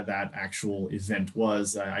big that actual event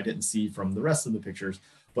was, I didn't see from the rest of the pictures,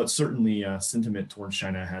 but certainly sentiment towards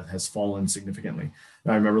China has fallen significantly.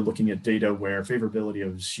 I remember looking at data where favorability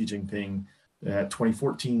of Xi Jinping at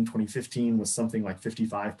 2014, 2015 was something like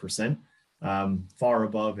 55%, far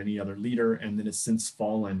above any other leader, and then it's since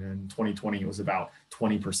fallen. In 2020, it was about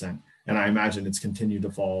 20%. And I imagine it's continued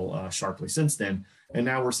to fall sharply since then. And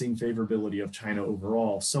now we're seeing favorability of China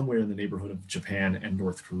overall somewhere in the neighborhood of Japan and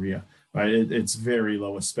North Korea. Right? It's very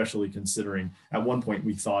low, especially considering at one point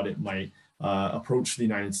we thought it might approach the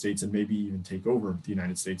United States and maybe even take over the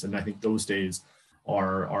United States. And I think those days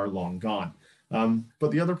are long gone.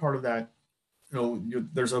 But the other part of that,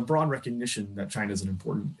 there's a broad recognition that China is an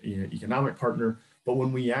important economic partner. But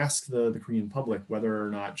when we ask the Korean public whether or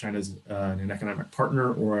not China is an economic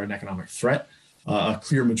partner or an economic threat, a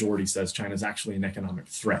clear majority says China is actually an economic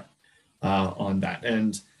threat on that.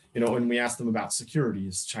 And when we ask them about security,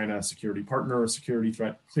 is China a security partner or a security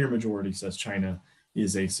threat? Clear majority says China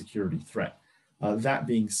is a security threat. That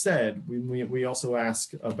being said, we also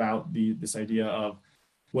ask about this idea of,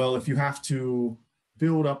 well, if you have to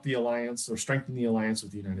build up the alliance or strengthen the alliance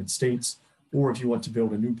with the United States, or if you want to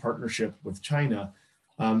build a new partnership with China,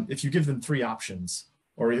 if you give them three options,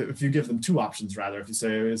 or if you give them two options rather, if you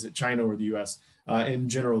say, is it China or the US? In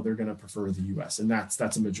general, they're going to prefer the US. And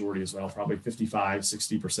that's a majority as well. Probably 55,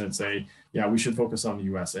 60% say, yeah, we should focus on the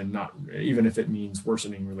US and not, even if it means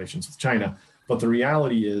worsening relations with China. But the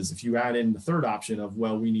reality is, if you add in the third option of,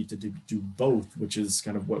 well, we need to do both, which is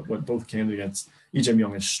kind of what both candidates,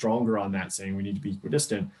 Jae-myung is stronger on that, saying we need to be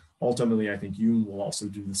equidistant. Ultimately, I think Yoon will also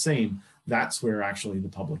do the same. That's where actually the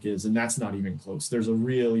public is, and that's not even close. There's a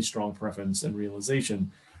really strong preference and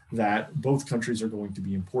realization that both countries are going to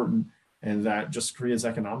be important, and that just Korea's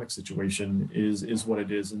economic situation is what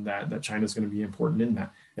it is, and that China's going to be important in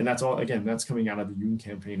that. And that's all, again, that's coming out of the Yoon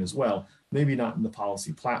campaign as well. Maybe not in the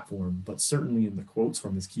policy platform, but certainly in the quotes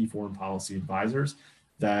from his key foreign policy advisors,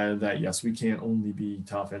 that yes, we can't only be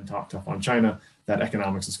tough and talk tough on China, that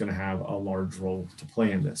economics is going to have a large role to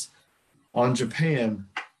play in this. On Japan,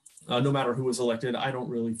 no matter who is elected, I don't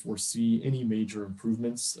really foresee any major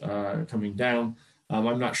improvements coming down.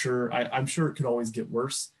 I'm not sure. I'm sure it could always get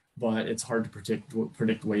worse, but it's hard to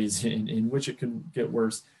predict ways in which it could get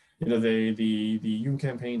worse. The Yoon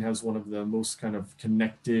campaign has one of the most kind of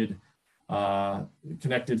connected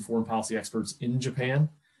foreign policy experts in Japan.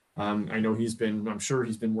 I know I'm sure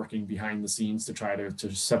he's been working behind the scenes to try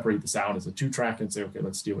to separate this out as a two-track and say, okay,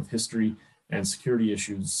 let's deal with history and security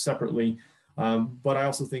issues separately. But I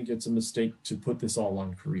also think it's a mistake to put this all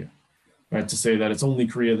on Korea, right? To say that it's only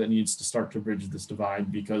Korea that needs to start to bridge this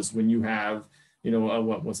divide, because when you have,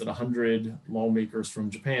 what was it, 100 lawmakers from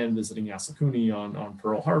Japan visiting Yasukuni on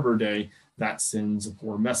Pearl Harbor Day, that sends a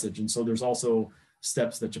poor message. And so there's also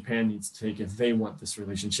steps that Japan needs to take if they want this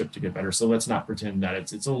relationship to get better. So let's not pretend that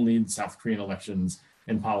it's only the South Korean elections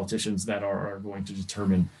and politicians that are going to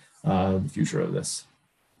determine the future of this.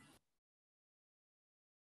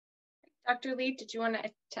 Dr. Lee, did you want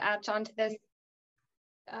to add on to this?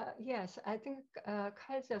 Yes, I think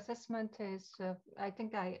Kyle's assessment is, I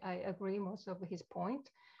think I agree most of his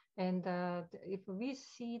point. And if we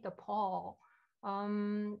see the poll,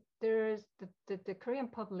 there's the Korean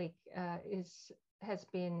public has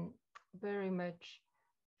been very much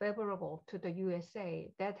favorable to the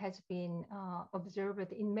USA. That has been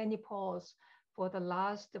observed in many polls for the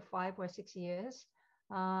last 5 or 6 years.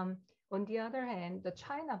 On the other hand, the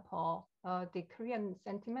China poll, the Korean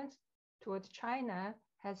sentiment towards China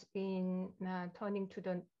has been turning to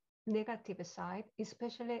the negative side,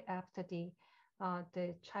 especially after the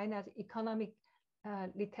China's economic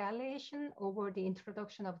retaliation over the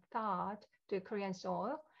introduction of THAAD to Korean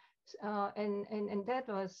soil. And that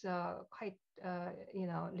was quite,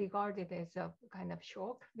 regarded as a kind of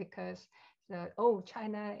shock, because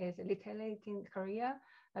China is retaliating Korea,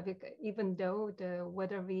 even though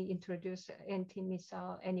whether we introduce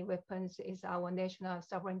anti-missile, any weapons is our national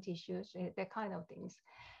sovereignty issues, that kind of things.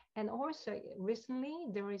 And also recently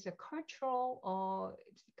there is a cultural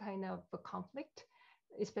kind of a conflict,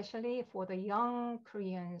 especially for the young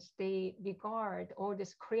Koreans. They regard all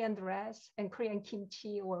this Korean dress and Korean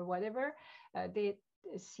kimchi or whatever. They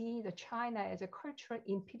see the China as a cultural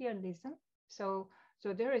imperialism. So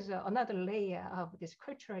there is another layer of these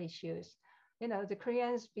cultural issues. The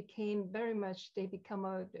Koreans became they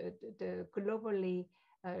become the globally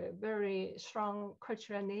very strong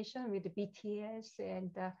cultural nation with the BTS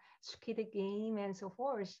and Squid Game and so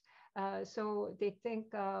forth. So they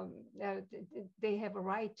think they have a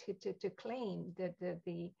right to claim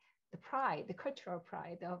the pride, the cultural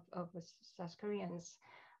pride of South Koreans.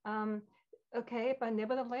 Okay, but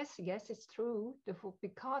nevertheless, yes, it's true.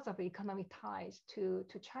 Because of economic ties to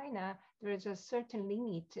China, there is a certain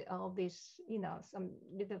limit of this, some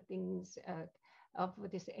little things of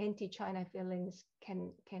this anti-China feelings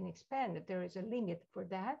can expand. There is a limit for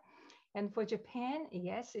that. And for Japan,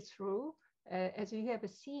 yes, it's true. As you have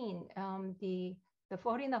seen, the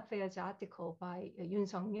Foreign Affairs article by Yoon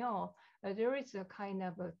Suk-yeol, there is a kind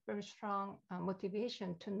of a very strong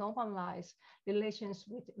motivation to normalize relations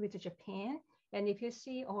with Japan. And if you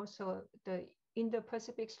see also the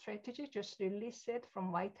Indo-Pacific strategy just released it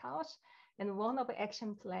from White House, and one of the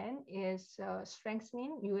action plan is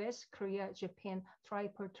strengthening U.S., Korea, Japan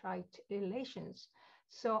tripartite relations.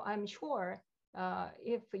 So I'm sure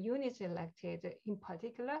if Yoon is elected in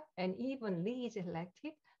particular, and even Lee is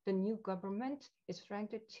elected, the new government is trying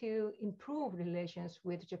to improve relations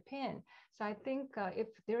with Japan. So I think if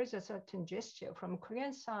there is a certain gesture from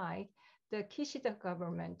Korean side, the Kishida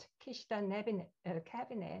government, Kishida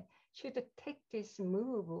cabinet should take this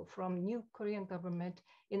move from new Korean government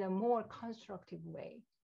in a more constructive way.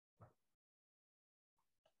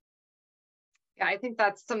 Yeah, I think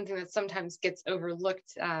that's something that sometimes gets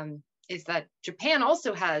overlooked, is that Japan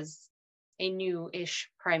also has a new-ish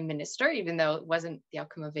prime minister, even though it wasn't the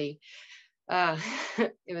outcome of it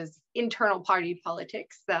was internal party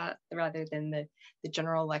politics rather than the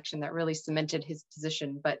general election that really cemented his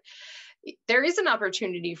position. But there is an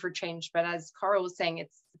opportunity for change. But as Carl was saying,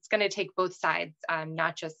 it's going to take both sides,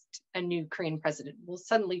 not just a new Korean president will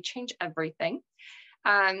suddenly change everything.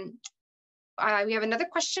 We have another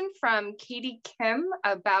question from Katie Kim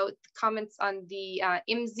about comments on the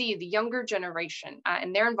IMZ, the younger generation,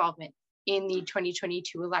 and their involvement in the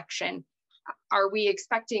 2022 election. Are we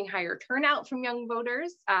expecting higher turnout from young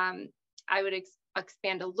voters? I would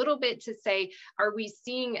expand a little bit to say, are we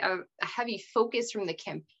seeing a heavy focus from the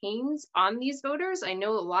campaigns on these voters? I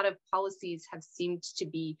know a lot of policies have seemed to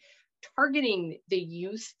be targeting the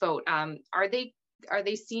youth vote. Are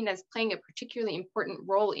they seen as playing a particularly important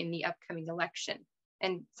role in the upcoming election?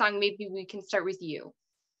 And Sang, maybe we can start with you.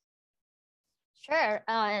 Sure,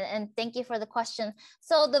 and thank you for the question.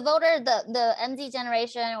 So the voter, the MZ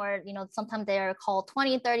generation, or sometimes they are called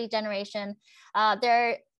 2030 generation,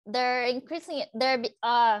 they're increasing. They're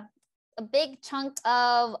a big chunk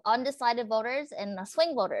of undecided voters and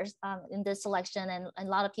swing voters in this election, and a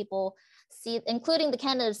lot of people see, including the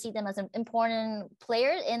candidates, see them as an important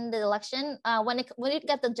player in the election. When you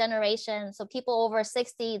get the generation, so people over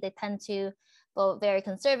 60, they tend to vote very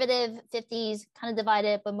conservative. 50s kind of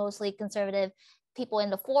divided, but mostly conservative. People in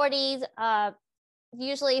the 40s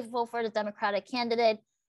usually vote for the Democratic candidate.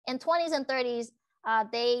 In 20s and 30s,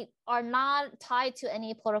 they are not tied to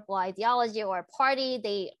any political ideology or party.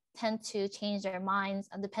 They tend to change their minds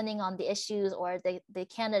depending on the issues or the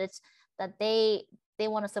candidates that they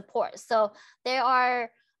want to support. So there are,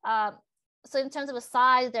 so in terms of a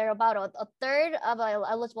size, there are about a third of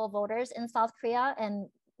eligible voters in South Korea. And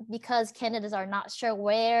because candidates are not sure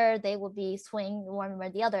where they will be swinging one or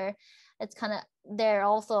the other, it's kind of, they're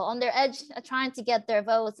also on their edge trying to get their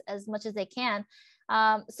votes as much as they can.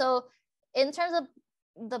 So in terms of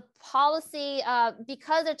the policy,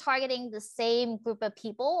 because they're targeting the same group of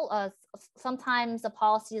people, sometimes the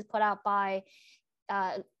policies put out by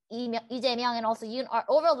Jae-myung and also Yoon are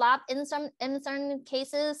overlap in certain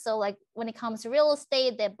cases. So like when it comes to real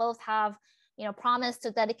estate, they both have promised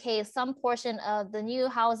to dedicate some portion of the new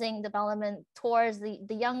housing development towards the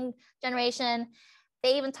young generation.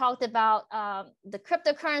 They even talked about the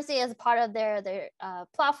cryptocurrency as part of their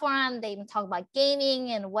platform. They even talked about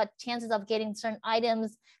gaming and what chances of getting certain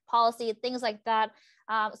items, policy, things like that.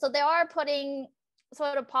 So they are putting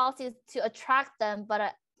sort of policies to attract them,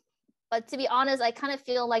 but to be honest, I kind of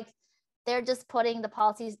feel like they're just putting the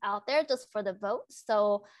policies out there just for the vote.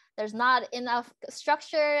 So there's not enough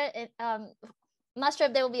structure. I'm not sure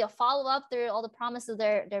if there will be a follow-up through all the promises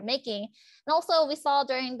they're making. And also we saw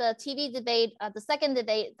during the TV debate, the second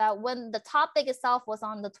debate, that when the topic itself was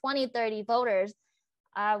on the 2030 voters,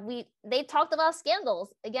 they talked about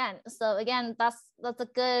scandals again. So again, that's a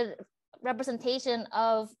good representation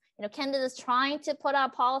of candidates trying to put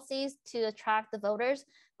out policies to attract the voters,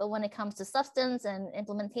 but when it comes to substance and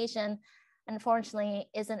implementation, unfortunately,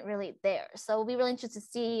 isn't really there. So we'll be really interested to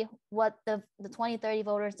see what the 2030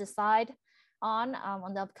 voters decide on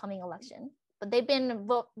the upcoming election. But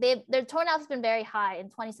their turnout has been very high in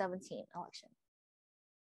 2017 election.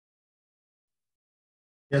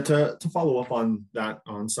 Yeah, to follow up on that,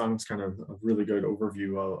 on Sung's kind of a really good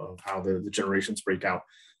overview of how the generations break out.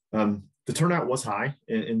 The turnout was high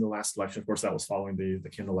in the last election. Of course, that was following the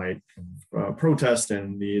candlelight protest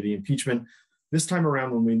and the impeachment. This time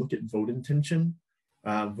around, when we look at vote intention,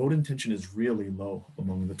 vote intention is really low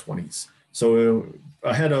among the 20s. So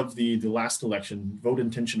ahead of the last election, vote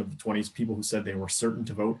intention of the 20s, people who said they were certain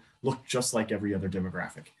to vote looked just like every other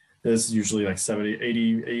demographic. This is usually like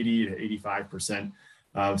 80 to 85%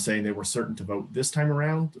 saying they were certain to vote. This time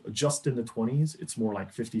around, just in the 20s, it's more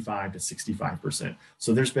like 55 to 65%.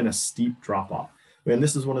 So there's been a steep drop off. And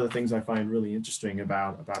this is one of the things I find really interesting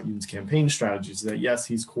about Yoon's campaign strategies, that yes,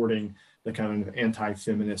 he's courting the kind of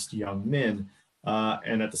anti-feminist young men,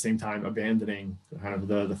 and at the same time abandoning kind of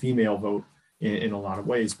the female vote in a lot of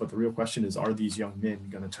ways. But the real question is, are these young men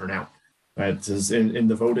going to turn out? Right? In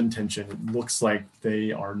the vote intention, it looks like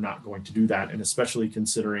they are not going to do that, and especially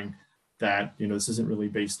considering that, you know, this isn't really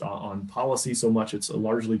based on policy so much. It's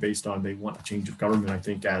largely based on they want a change of government. I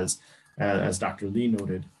think as Dr. Lee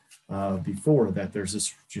noted before, that there's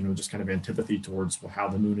this, you know, just kind of antipathy towards how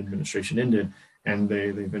the Moon administration ended, and they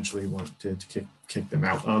eventually want to kick them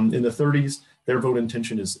out. In the 30s, their vote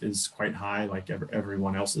intention is quite high, like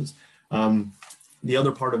everyone else's. The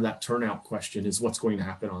other part of that turnout question is what's going to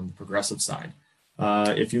happen on the progressive side.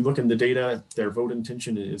 If you look in the data, their vote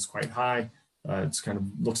intention is quite high. It's kind of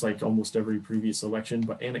looks like almost every previous election,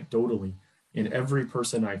 but anecdotally, in every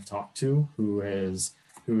person I've talked to who is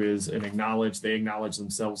they acknowledge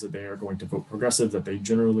themselves that they are going to vote progressive, that they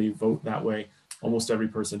generally vote that way. Almost every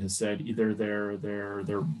person has said either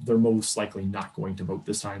they're most likely not going to vote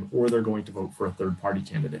this time, or they're going to vote for a third party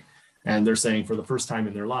candidate. And they're saying for the first time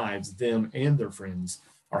in their lives, them and their friends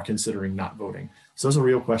are considering not voting. So there's a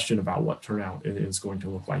real question about what turnout is going to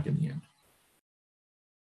look like in the end.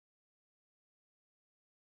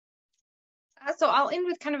 So I'll end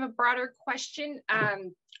with kind of a broader question.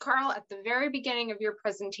 Carl, at the very beginning of your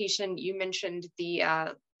presentation, you mentioned the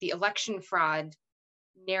election fraud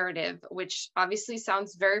narrative, which obviously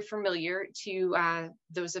sounds very familiar to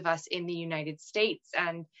those of us in the United States.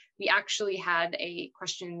 And we actually had a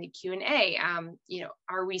question in the Q&A. You know,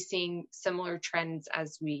 are we seeing similar trends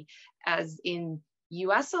as in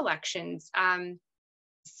U.S. elections?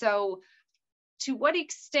 So to what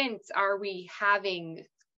extent are we having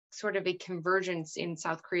sort of a convergence in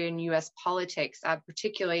South Korea and U.S. politics,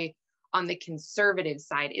 particularly on the conservative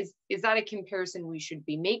side? Is that a comparison we should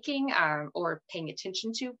be making or paying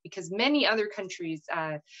attention to? Because many other countries,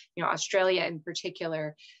 you know, Australia in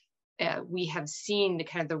particular, we have seen the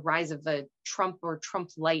kind of the rise of the Trump or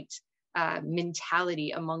Trump-light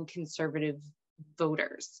mentality among conservative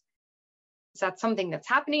voters. Is that something that's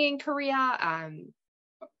happening in Korea?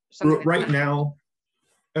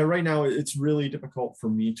 Right now, it's really difficult for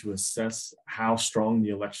me to assess how strong the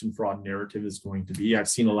election fraud narrative is going to be. I've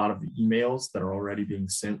seen a lot of the emails that are already being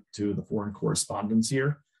sent to the foreign correspondents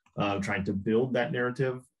here, trying to build that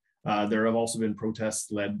narrative. There have also been protests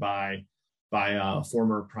led by a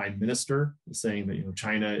former prime minister saying that, you know,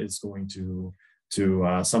 China is going to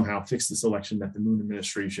somehow fix this election, that the Moon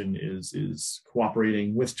administration is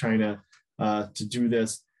cooperating with China to do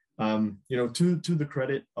this. You know, to the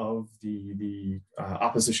credit of the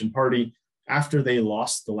opposition party, after they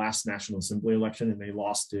lost the last National Assembly election, and they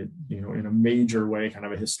lost it, you know, in a major way, kind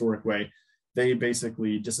of a historic way, they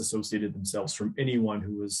basically disassociated themselves from anyone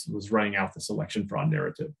who was running out this election fraud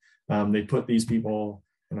narrative. They put these people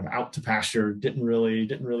kind of out to pasture, didn't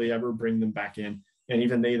really ever bring them back in, and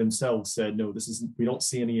even they themselves said, no, we don't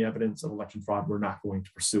see any evidence of election fraud, we're not going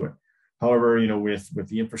to pursue it. However, you know, with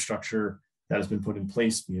the infrastructure that has been put in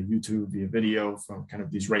place via YouTube, via video from kind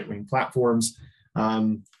of these right-wing platforms,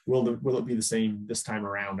 will it be the same this time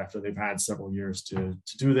around after they've had several years to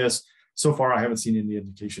do this? So far, I haven't seen any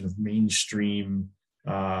indication of mainstream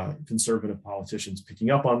conservative politicians picking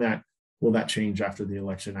up on that. Will that change after the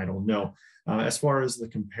election? I don't know. As far as the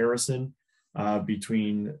comparison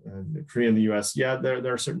between Korea and the US, yeah,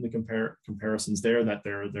 there are certainly comparisons there, that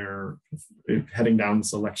they're heading down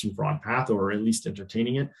this election fraud path, or at least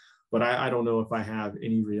entertaining it. But I don't know if I have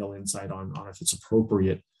any real insight on if it's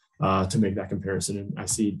appropriate to make that comparison. And I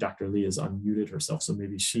see Dr. Lee has unmuted herself, so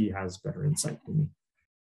maybe she has better insight than me.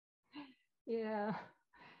 Yeah,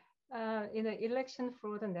 in the election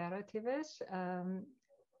fraud narratives,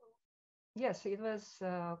 yes, it was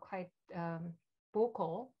quite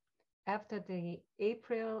vocal after the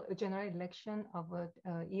April general election of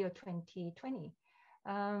year 2020.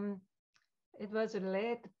 It was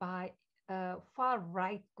led by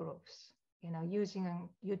far-right groups, you know, using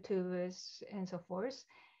YouTubers and so forth.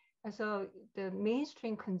 And so the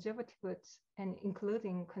mainstream conservatives, and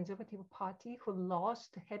including Conservative Party, who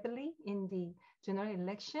lost heavily in the general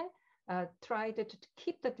election, tried to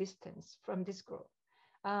keep the distance from this group.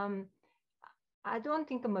 I don't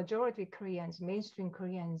think the majority of Koreans, mainstream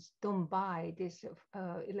Koreans, don't buy this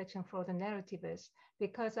election fraud narrative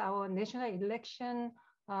because our national election,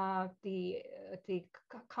 the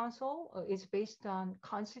council is based on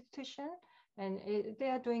constitution, and they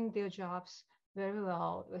are doing their jobs very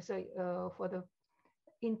well. So for the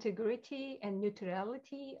integrity and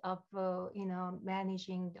neutrality of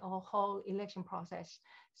managing the whole election process.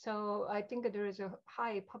 So I think there is a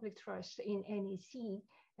high public trust in NEC,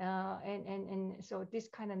 and so this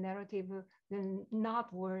kind of narrative will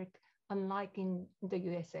not work, unlike in the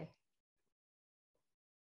USA.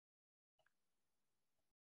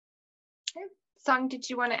 Okay. Sung, did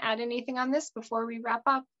you want to add anything on this before we wrap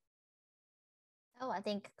up? Oh, I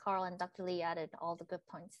think Carl and Dr. Lee added all the good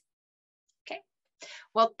points. Okay.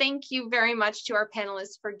 Well, thank you very much to our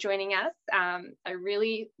panelists for joining us. I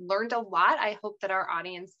really learned a lot. I hope that our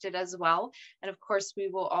audience did as well. And of course, we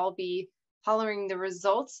will all be following the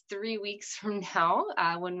results 3 weeks from now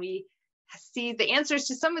when we see the answers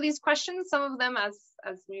to some of these questions. Some of them, as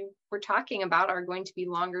we were talking about, are going to be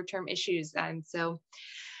longer term issues. And so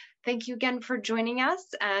thank you again for joining us.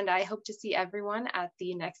 And I hope to see everyone at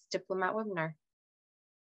the next Diplomat webinar.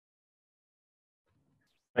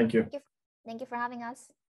 Thank you. Thank you for having us.